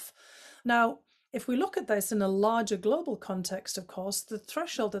back off. Now, if we look at this in a larger global context, of course, the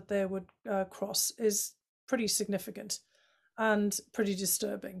threshold that they would cross is pretty significant and pretty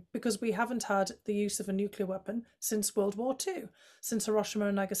disturbing, because we haven't had the use of a nuclear weapon since World War II, since Hiroshima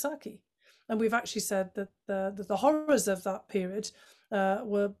and Nagasaki. And we've actually said that the horrors of that period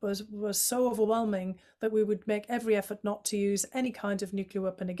were so overwhelming that we would make every effort not to use any kind of nuclear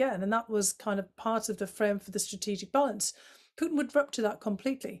weapon again. And that was kind of part of the frame for the strategic balance. Putin would rupture that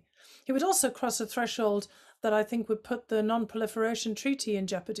completely. He would also cross a threshold that I think would put the non-proliferation treaty in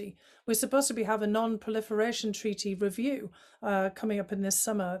jeopardy. We're supposed to have a non-proliferation treaty review coming up in this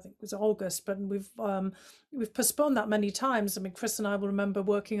summer. I think it was August, but we've postponed that many times. I mean, Chris and I will remember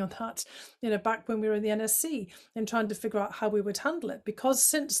working on that, back when we were in the NSC and trying to figure out how we would handle it. Because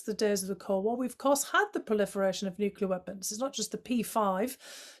since the days of the Cold War, we've of course had the proliferation of nuclear weapons. It's not just the P5,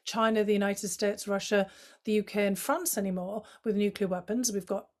 China, the United States, Russia, the UK, and France anymore with nuclear weapons. We've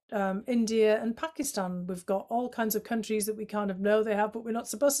got India and Pakistan. We've got all kinds of countries that we kind of know they have, but we're not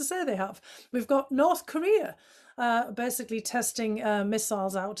supposed to say they have. We've got North Korea basically testing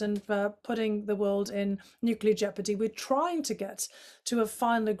missiles out and putting the world in nuclear jeopardy. We're trying to get to a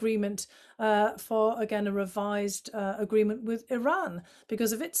final agreement for, again, a revised agreement with Iran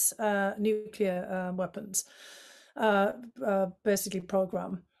because of its nuclear weapons basically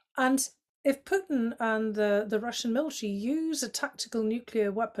program. And if Putin and the Russian military use a tactical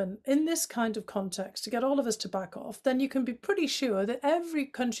nuclear weapon in this kind of context to get all of us to back off, then you can be pretty sure that every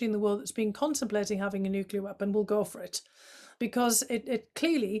country in the world that's been contemplating having a nuclear weapon will go for it, because it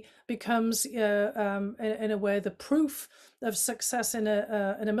clearly becomes, in a way, the proof of success in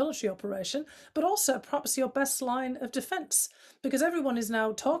a military operation, but also perhaps your best line of defense, because everyone is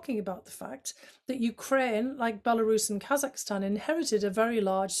now talking about the fact that Ukraine, like Belarus and Kazakhstan, inherited a very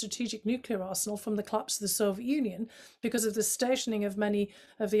large strategic nuclear arsenal from the collapse of the Soviet Union because of the stationing of many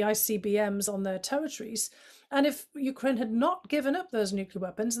of the ICBMs on their territories. And if Ukraine had not given up those nuclear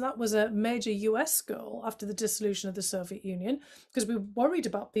weapons, and that was a major US goal after the dissolution of the Soviet Union, because we were worried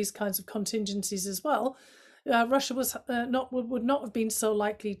about these kinds of contingencies as well, Russia would not have been so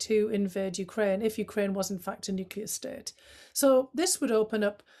likely to invade Ukraine if Ukraine was in fact a nuclear state. So this would open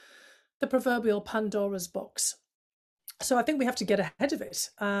up the proverbial Pandora's box. So I think we have to get ahead of it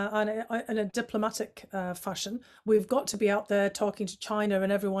in a diplomatic fashion. We've got to be out there talking to China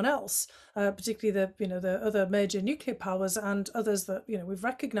and everyone else, particularly the other major nuclear powers and others that we've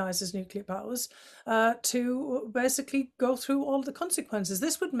recognized as nuclear powers, to basically go through all the consequences.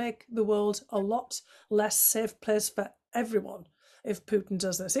 This would make the world a lot less safe place for everyone if Putin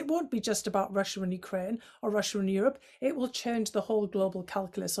does this. It won't be just about Russia and Ukraine or Russia and Europe. It will change the whole global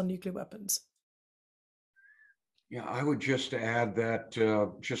calculus on nuclear weapons. Yeah, I would just add that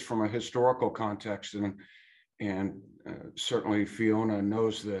just from a historical context, and certainly Fiona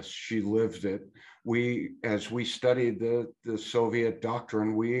knows this, she lived it. As we studied the Soviet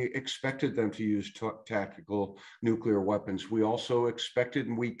doctrine, we expected them to use tactical nuclear weapons. We also expected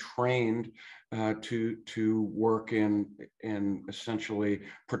and we trained to work in essentially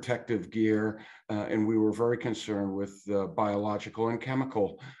protective gear, and we were very concerned with biological and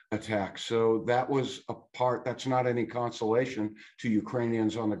chemical attacks. So that was a part. That's not any consolation to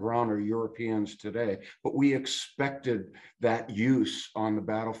Ukrainians on the ground or Europeans today, but we expected that use on the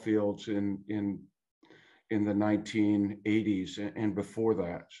battlefields in the 1980s and before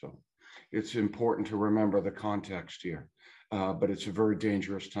that. So it's important to remember the context here. But it's a very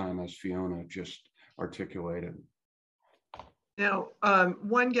dangerous time, as Fiona just articulated. Now,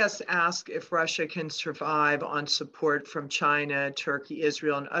 one guest asked if Russia can survive on support from China, Turkey,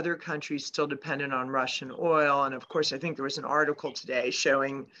 Israel, and other countries still dependent on Russian oil. And of course, I think there was an article today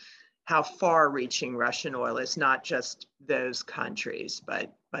showing how far-reaching Russian oil is, not just those countries,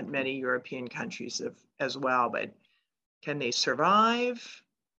 but many European countries as well. But can they survive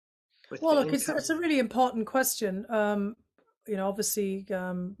with Well, the look, income? it's a really important question. Obviously,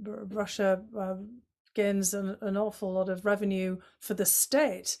 Russia gains an awful lot of revenue for the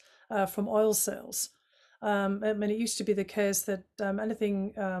state from oil sales. I mean, it used to be the case that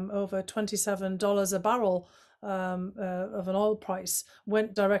anything over $27 a barrel of an oil price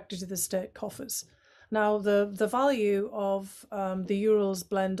went directly to the state coffers. Now, the value of the Urals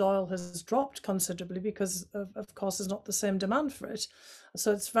blend oil has dropped considerably because, of course, there's not the same demand for it.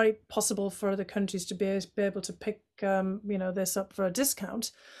 So it's very possible for other countries to be able to pick, this up for a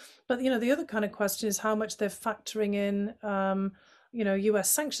discount. But, the other kind of question is how much they're factoring in, US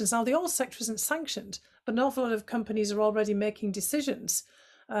sanctions. Now, the oil sector isn't sanctioned, but an awful lot of companies are already making decisions,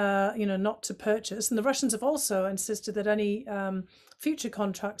 not to purchase. And the Russians have also insisted that any future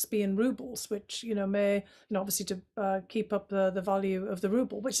contracts be in rubles, which, may, obviously to keep up the value of the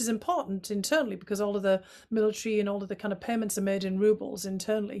ruble, which is important internally because all of the military and all of the kind of payments are made in rubles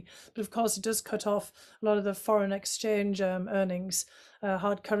internally. But of course, it does cut off a lot of the foreign exchange earnings.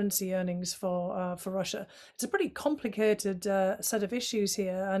 Hard currency earnings for Russia. It's a pretty complicated set of issues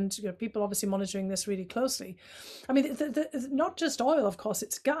here, and people obviously monitoring this really closely. I mean, not just oil, of course,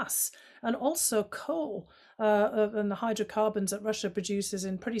 it's gas and also coal and the hydrocarbons that Russia produces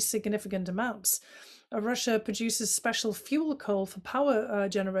in pretty significant amounts. Russia produces special fuel coal for power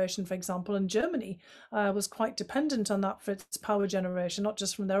generation, for example, and Germany was quite dependent on that for its power generation, not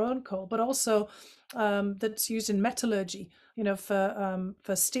just from their own coal, but also that's used in metallurgy, for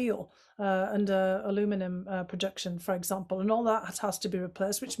steel and aluminum production, for example, and all that has to be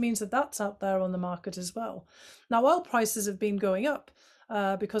replaced, which means that that's out there on the market as well. Now, oil prices have been going up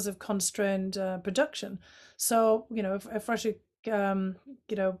because of constrained production. So, if Russia,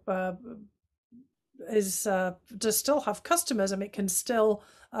 does still have customers and it can still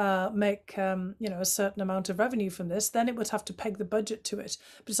make a certain amount of revenue from this, then it would have to peg the budget to it.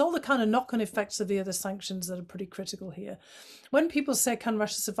 But it's all the kind of knock-on effects of the other sanctions that are pretty critical here. When people say, can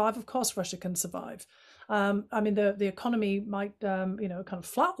Russia survive? Of course Russia can survive. I mean, the economy might kind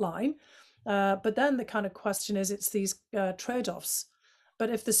of flatline, but then the kind of question is, it's these trade-offs. But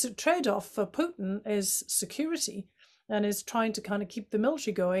if the trade-off for Putin is security and is trying to kind of keep the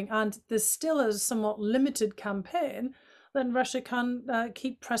military going, and there's still a somewhat limited campaign, then Russia can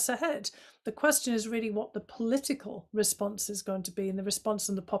keep press ahead. The question is really what the political response is going to be, and the response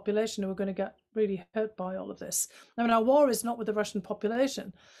from the population who are going to get really hurt by all of this. I mean, our war is not with the Russian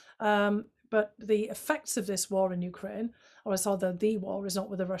population, but the effects of this war in Ukraine, or rather the war is not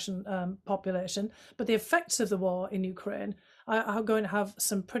with the Russian population, but the effects of the war in Ukraine are going to have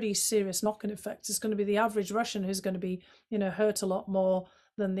some pretty serious knock-on effects. It's going to be the average Russian who's going to be, hurt a lot more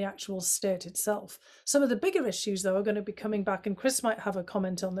than the actual state itself. Some of the bigger issues, though, are going to be coming back, and Chris might have a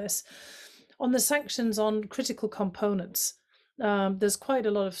comment on this, on the sanctions on critical components. There's quite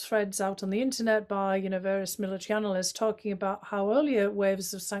a lot of threads out on the internet by various military analysts talking about how earlier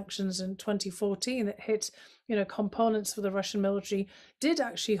waves of sanctions in 2014 that hit components for the Russian military did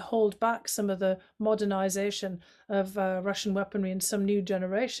actually hold back some of the modernization of Russian weaponry and some new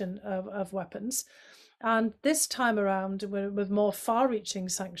generation of weapons. And this time around, with more far-reaching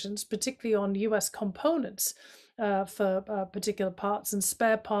sanctions, particularly on US components for particular parts and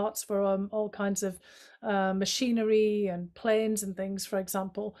spare parts for all kinds of machinery and planes and things, for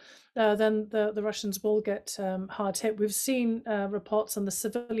example, then the Russians will get hard hit. We've seen reports on the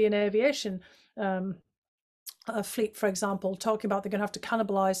civilian aviation fleet, for example, talking about they're going to have to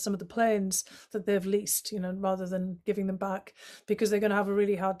cannibalize some of the planes that they've leased, rather than giving them back, because they're going to have a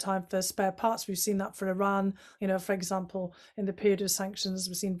really hard time for spare parts. We've seen that for Iran, for example, in the period of sanctions.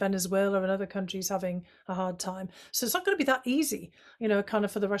 We've seen Venezuela and other countries having a hard time. So it's not going to be that easy, kind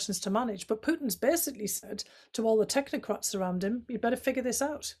of for the Russians to manage. But Putin's basically said to all the technocrats around him, you'd better figure this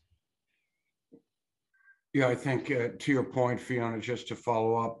out. Yeah, I think to your point, Fiona, just to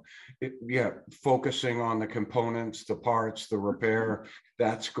follow up, focusing on the components, the parts, the repair,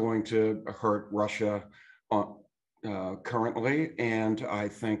 that's going to hurt Russia currently, and I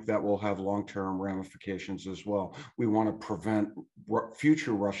think that will have long-term ramifications as well. We want to prevent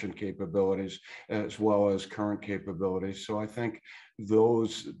future Russian capabilities as well as current capabilities. So I think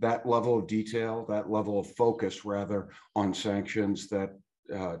that level of detail, that level of focus rather on sanctions, that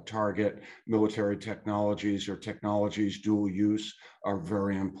target military technologies or technologies dual use are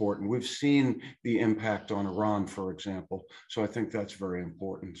very important. We've seen the impact on Iran, for example. So I think that's very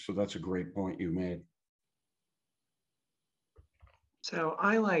important. So that's a great point you made. So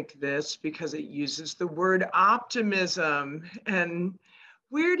I like this because it uses the word optimism. And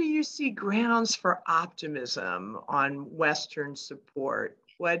where do you see grounds for optimism on Western support?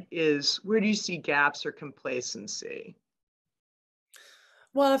 Where do you see gaps or complacency?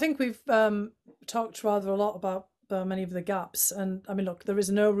 Well, I think we've talked rather a lot about many of the gaps. And I mean, look, there is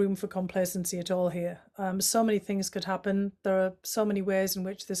no room for complacency at all here. So many things could happen. There are so many ways in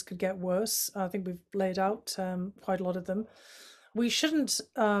which this could get worse. I think we've laid out quite a lot of them. We shouldn't,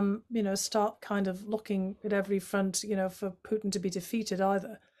 start kind of looking at every front, for Putin to be defeated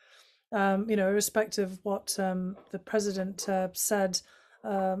either. Irrespective of what the president said,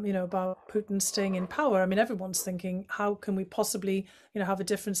 about Putin staying in power. I mean, everyone's thinking, how can we possibly, have a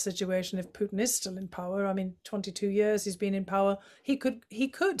different situation if Putin is still in power? I mean, 22 years he's been in power. He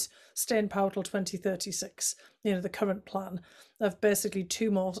could stay in power till 2036. The current plan of basically two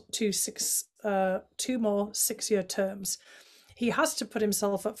more 6-year terms. He has to put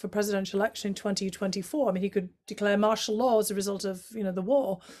himself up for presidential election in 2024. I mean, he could declare martial law as a result of, the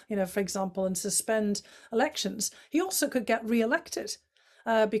war, for example, and suspend elections. He also could get re-elected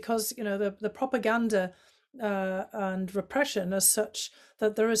because, the propaganda and repression as such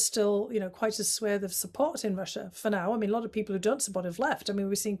that there is still, quite a swathe of support in Russia for now. I mean, a lot of people who don't support have left. I mean,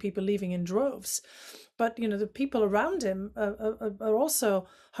 we're seeing people leaving in droves. But, the people around him are also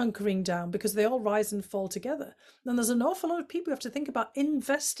hunkering down because they all rise and fall together. And there's an awful lot of people you have to think about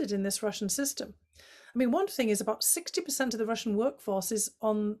invested in this Russian system. I mean, one thing is about 60% of the Russian workforce is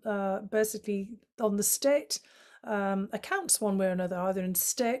on basically on the state accounts one way or another, either in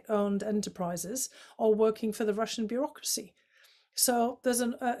state-owned enterprises or working for the Russian bureaucracy. So there's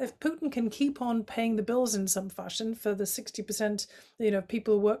if Putin can keep on paying the bills in some fashion for the 60%,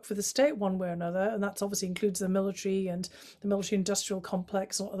 people who work for the state one way or another, and that obviously includes the military and the military industrial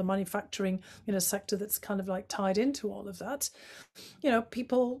complex or the manufacturing, sector that's kind of like tied into all of that.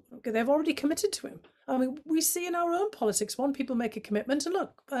 People, they've already committed to him. I mean, we see in our own politics, people make a commitment, and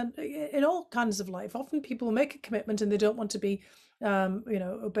look, and in all kinds of life, often people make a commitment and they don't want to be,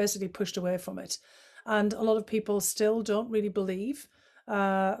 basically pushed away from it. And a lot of people still don't really believe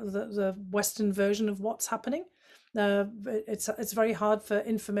the Western version of what's happening. It's very hard for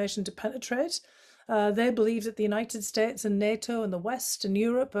information to penetrate. They believe that the United States and NATO and the West and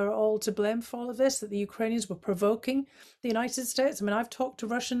Europe are all to blame for all of this, that the Ukrainians were provoking the United States. I mean, I've talked to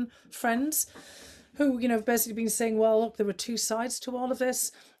Russian friends who, have basically been saying, well, look, there were two sides to all of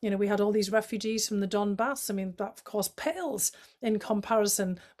this. We had all these refugees from the Donbass. I mean, that, of course, pales in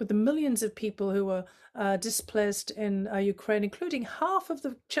comparison with the millions of people who were displaced in Ukraine, including half of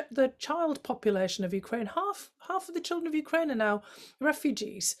the child population of Ukraine. Half of the children of Ukraine are now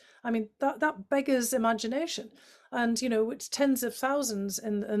refugees. I mean, that beggars imagination. And, it's tens of thousands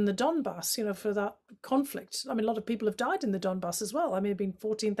in the Donbass, for that conflict. I mean, a lot of people have died in the Donbass as well. I mean, it's been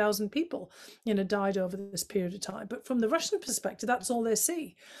 14,000 people, died over this period of time. But from the Russian perspective, that's all they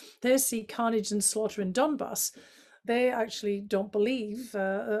see. They see carnage and slaughter in Donbass. They actually don't believe,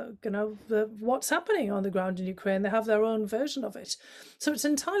 what's happening on the ground in Ukraine. They have their own version of it. So it's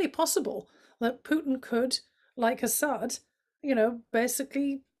entirely possible that Putin could, like Assad,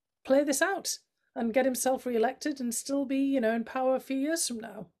 basically play this out and get himself re-elected and still be, in power a few years from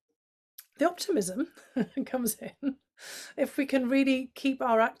now. The optimism comes in if we can really keep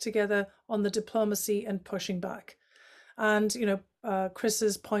our act together on the diplomacy and pushing back. And,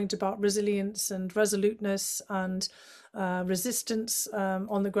 Chris's point about resilience and resoluteness and resistance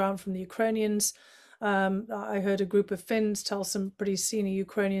on the ground from the Ukrainians. I heard a group of Finns tell some pretty senior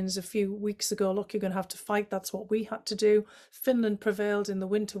Ukrainians a few weeks ago, look, you're going to have to fight. That's what we had to do. Finland prevailed in the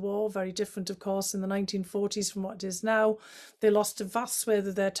Winter War, very different, of course, in the 1940s from what it is now. They lost a vast swathe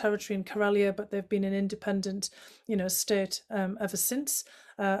of their territory in Karelia, but they've been an independent, state ever since.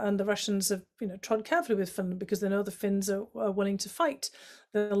 And the Russians have, trod carefully with Finland because they know the Finns are willing to fight.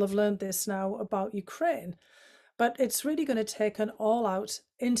 They'll have learned this now about Ukraine. But it's really going to take an all-out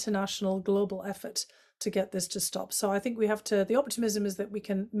international global effort to get this to stop. So I think we have to, the optimism is that we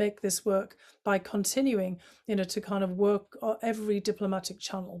can make this work by continuing, to kind of work every diplomatic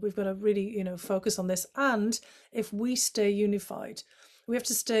channel. We've got to really, focus on this. And if we stay unified, we have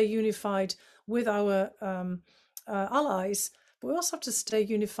to stay unified with our allies, but we also have to stay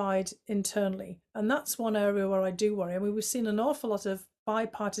unified internally. And that's one area where I do worry. I mean, we've seen an awful lot of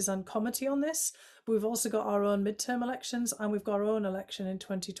bipartisan committee on this. But we've also got our own midterm elections and we've got our own election in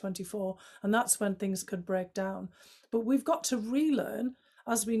 2024. And that's when things could break down. But we've got to relearn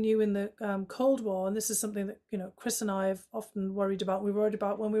as we knew in the Cold War, and this is something that, you know, Chris and I have often worried about, we worried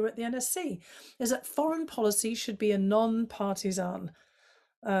about when we were at the NSC, is that foreign policy should be a non-partisan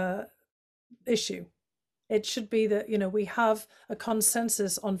issue. It should be that, you know, we have a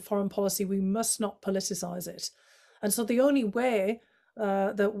consensus on foreign policy. We must not politicize it. And so the only way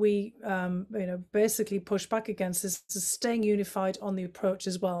that we, you know, basically push back against this is staying unified on the approach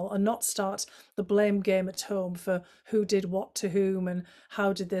as well, and not start the blame game at home for who did what to whom and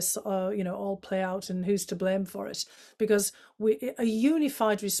how did this, you know, all play out and who's to blame for it. Because a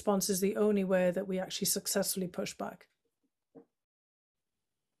unified response is the only way that we actually successfully push back.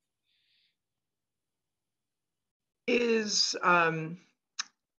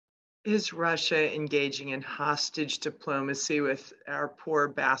 Is Russia engaging in hostage diplomacy with our poor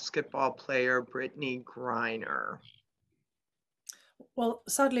basketball player, Brittany Griner? Well,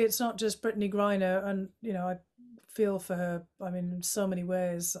 sadly, it's not just Brittany Griner, and, you know, I feel for her, I mean, in so many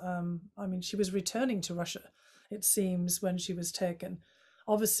ways. I mean, she was returning to Russia, it seems, when she was taken.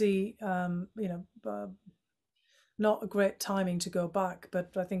 Obviously, you know, not a great timing to go back,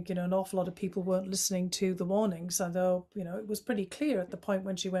 but I think, you know, an awful lot of people weren't listening to the warnings, although, you know, it was pretty clear at the point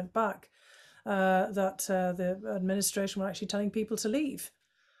when she went back that the administration were actually telling people to leave.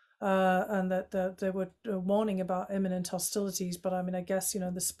 And that they were warning about imminent hostilities. But I mean, I guess, you know,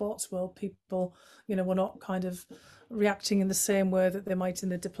 in the sports world, people, you know, were not kind of reacting in the same way that they might in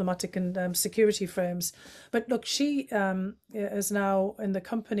the diplomatic and security frames. But look, she is now in the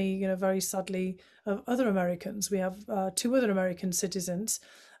company, you know, very sadly, of other Americans. We have 2 other American citizens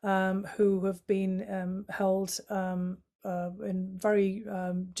who have been held in very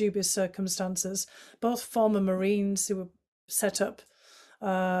dubious circumstances, both former Marines who were set up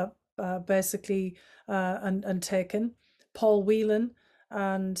basically and taken, Paul Whelan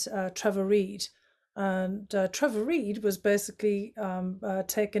and Trevor Reed. And Trevor Reed was basically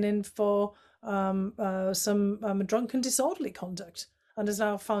taken in for some drunken disorderly conduct, and has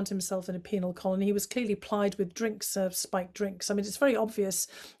now found himself in a penal colony. He was clearly plied with drinks, spiked drinks. I mean, it's very obvious,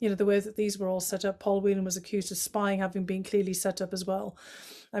 you know, the way that these were all set up. Paul Whelan was accused of spying, having been clearly set up as well.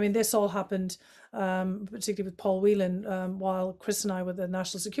 I mean, this all happened, particularly with Paul Whelan, while Chris and I were the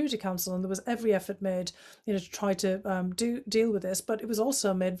National Security Council, and there was every effort made, you know, to try to deal with this. But it was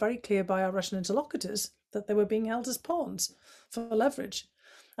also made very clear by our Russian interlocutors that they were being held as pawns for leverage.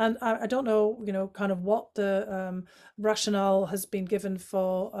 And I don't know, you know, kind of what the rationale has been given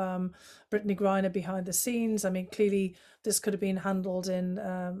for Brittany Griner behind the scenes. I mean, clearly this could have been handled in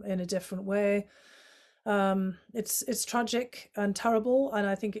a different way. It's tragic and terrible, and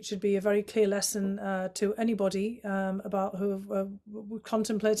I think it should be a very clear lesson to anybody about who are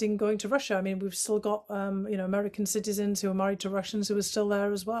contemplating going to Russia. I mean, we've still got you know, American citizens who are married to Russians who are still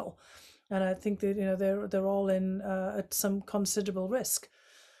there as well, and I think that, you know, they're all in at some considerable risk.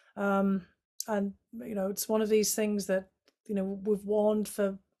 And you know, it's one of these things that, you know, we've warned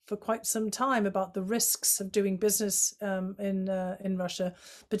for quite some time about the risks of doing business in Russia,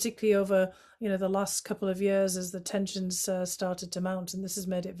 particularly over, you know, the last couple of years as the tensions started to mount, and this has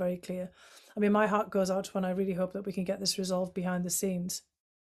made it very clear. I mean, my heart goes out when I really hope that we can get this resolved behind the scenes.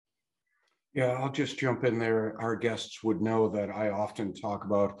 Yeah, I'll just jump in there. Our guests would know that I often talk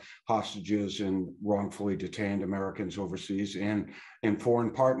about hostages and wrongfully detained Americans overseas and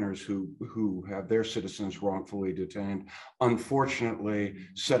foreign partners who have their citizens wrongfully detained. Unfortunately,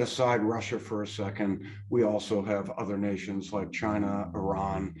 set aside Russia for a second, we also have other nations like China,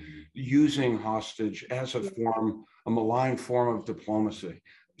 Iran, using hostage as a malign form of diplomacy.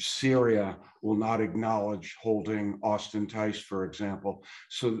 Syria will not acknowledge holding Austin Tice, for example.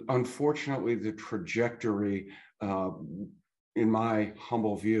 So unfortunately, the trajectory, in my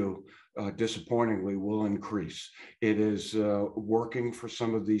humble view, disappointingly will increase. It is working for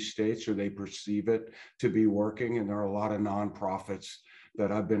some of these states, or they perceive it to be working, and there are a lot of nonprofits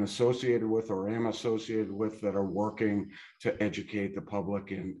that I've been associated with or am associated with that are working to educate the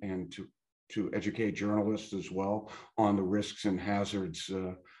public and to educate journalists as well on the risks and hazards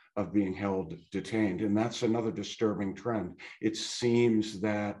of being held detained. And that's another disturbing trend. It seems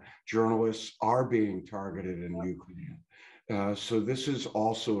that journalists are being targeted in Ukraine. So this is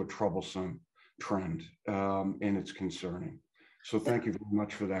also a troublesome trend, and it's concerning. So thank you very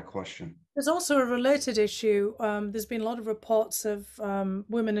much for that question. There's also a related issue. There's been a lot of reports of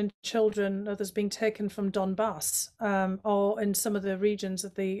women and children, others being taken from Donbass or in some of the regions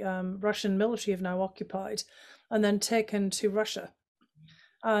that the Russian military have now occupied, and then taken to Russia.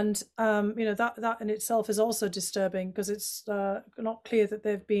 And you know, that in itself is also disturbing, because it's not clear that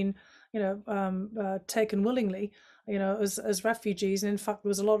they've been, you know, taken willingly. as refugees. And in fact, there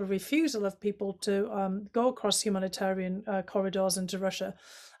was a lot of refusal of people to go across humanitarian corridors into Russia.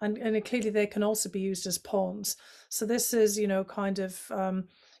 And clearly they can also be used as pawns. So this is, kind of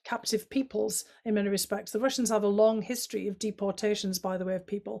captive peoples in many respects. The Russians have a long history of deportations, by the way, of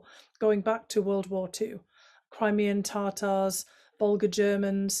people going back to World War II. Crimean Tatars, Bulgar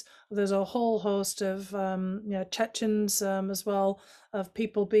Germans. There's a whole host of Chechens as well, of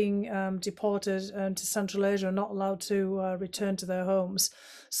people being deported to Central Asia and not allowed to return to their homes.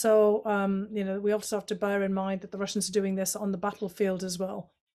 So, we also have to bear in mind that the Russians are doing this on the battlefield as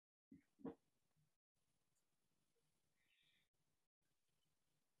well.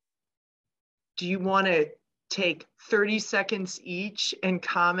 Do you want to take 30 seconds each and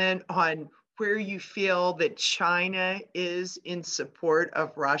comment on where you feel that China is in support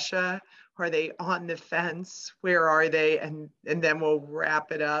of Russia? Are they on the fence? Where are they? And then we'll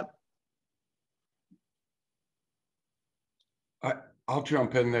wrap it up. I'll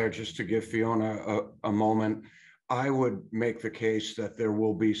jump in there just to give Fiona a moment. I would make the case that there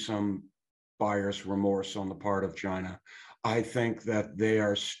will be some buyer's remorse on the part of China. I think that they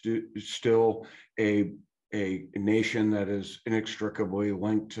are still a nation that is inextricably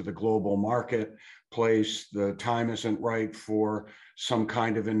linked to the global marketplace. The time isn't right for some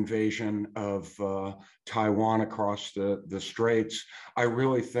kind of invasion of Taiwan across the straits. I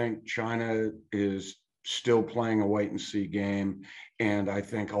really think China is still playing a wait and see game. And I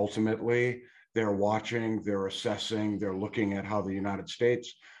think ultimately they're watching, they're assessing, they're looking at how the United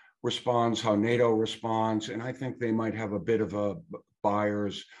States responds, how NATO responds, and I think they might have a bit of a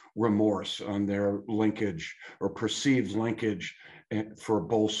buyer's remorse on their linkage or perceived linkage for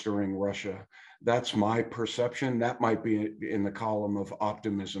bolstering Russia. That's my perception. That might be in the column of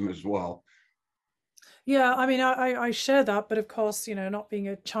optimism as well. Yeah, I mean, I share that, but of course, not being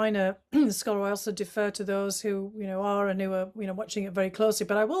a China scholar, I also defer to those who, are and who are, watching it very closely.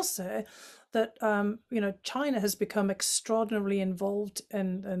 But I will say that, China has become extraordinarily involved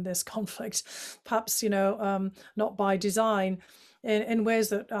in this conflict, perhaps, not by design, in ways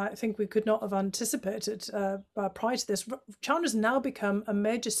that I think we could not have anticipated prior to this. China's now become a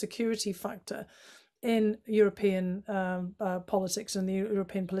major security factor in European politics and the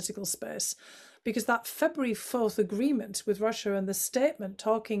European political space, because that February 4th agreement with Russia and the statement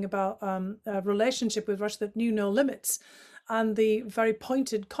talking about a relationship with Russia that knew no limits, and the very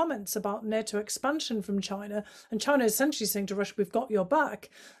pointed comments about NATO expansion from China, and China essentially saying to Russia, we've got your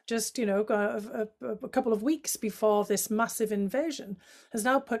back, just, a couple of weeks before this massive invasion, has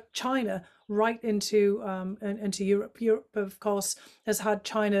now put China right into Europe. Europe, of course, has had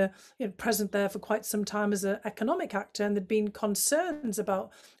China present there for quite some time as an economic actor, and there'd been concerns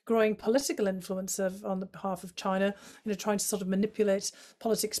about growing political influence on the behalf of China, trying to sort of manipulate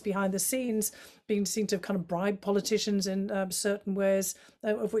politics behind the scenes, being seen to kind of bribe politicians in certain ways,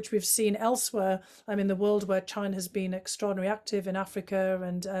 of which we've seen elsewhere in the world, where China has been extraordinarily active in Africa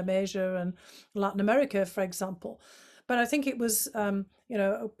and Asia and Latin America, for example. But I think it was, a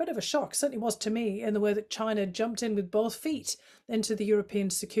bit of a shock, certainly was to me, in the way that China jumped in with both feet into the European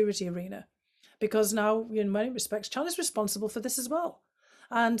security arena, because now, in many respects, China's responsible for this as well.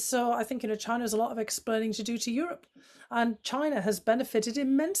 And so I think, China has a lot of explaining to do to Europe, and China has benefited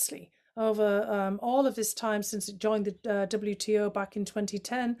immensely over all of this time since it joined the WTO back in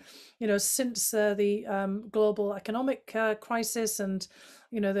 2010, since the global economic crisis and,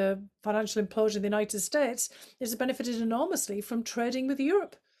 the financial implosion of the United States. It has benefited enormously from trading with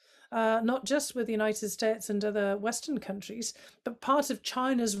Europe. Not just with the United States and other Western countries, but part of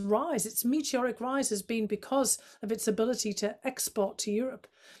China's rise, its meteoric rise, has been because of its ability to export to Europe.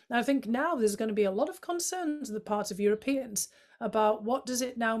 And I think now there's going to be a lot of concerns on the part of Europeans about what does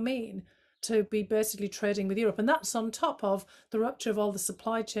it now mean to be basically trading with Europe. And that's on top of the rupture of all the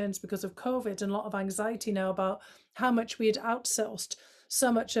supply chains because of COVID, and a lot of anxiety now about how much we had outsourced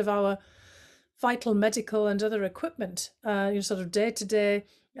so much of our vital medical and other equipment, sort of day-to-day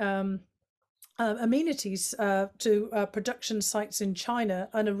amenities to production sites in China,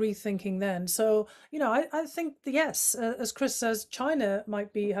 and a rethinking then. So, I think, yes, as Chris says, China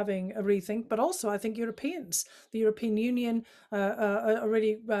might be having a rethink, but also I think Europeans, the European Union are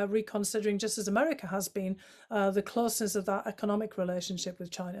really reconsidering, just as America has been, the closeness of that economic relationship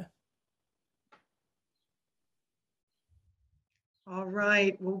with China. All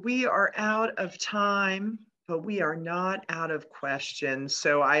right, well, we are out of time, but we are not out of questions.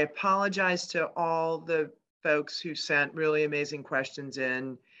 So I apologize to all the folks who sent really amazing questions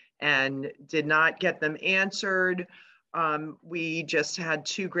in and did not get them answered. We just had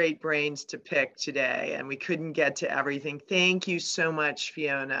two great brains to pick today, and we couldn't get to everything. Thank you so much,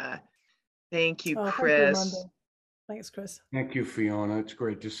 Fiona. Thank you, Chris. Thank you, Amanda. Thanks, Chris. Thank you, Fiona. It's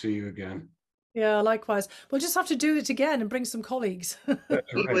great to see you again. Yeah, likewise. We'll just have to do it again and bring some colleagues.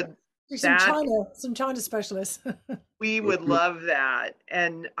 That's We right. would Some China specialists. We would love that.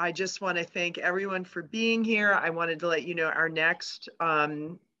 And I just want to thank everyone for being here. I wanted to let you know our next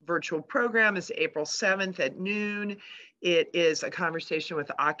virtual program is April 7th at noon. It is a conversation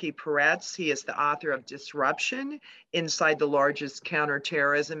with Aki Peretz. He is the author of Disruption, Inside the Largest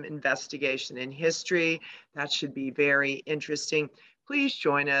Counterterrorism Investigation in History. That should be very interesting. Please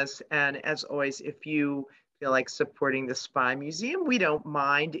join us. And as always, if you feel like supporting the Spy Museum, we don't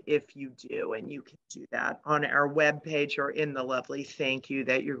mind if you do, and you can do that on our webpage or in the lovely thank you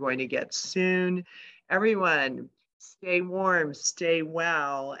that you're going to get soon. Everyone, stay warm, stay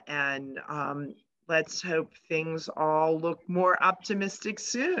well, and let's hope things all look more optimistic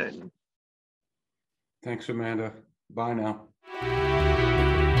soon. Thanks, Amanda. Bye now.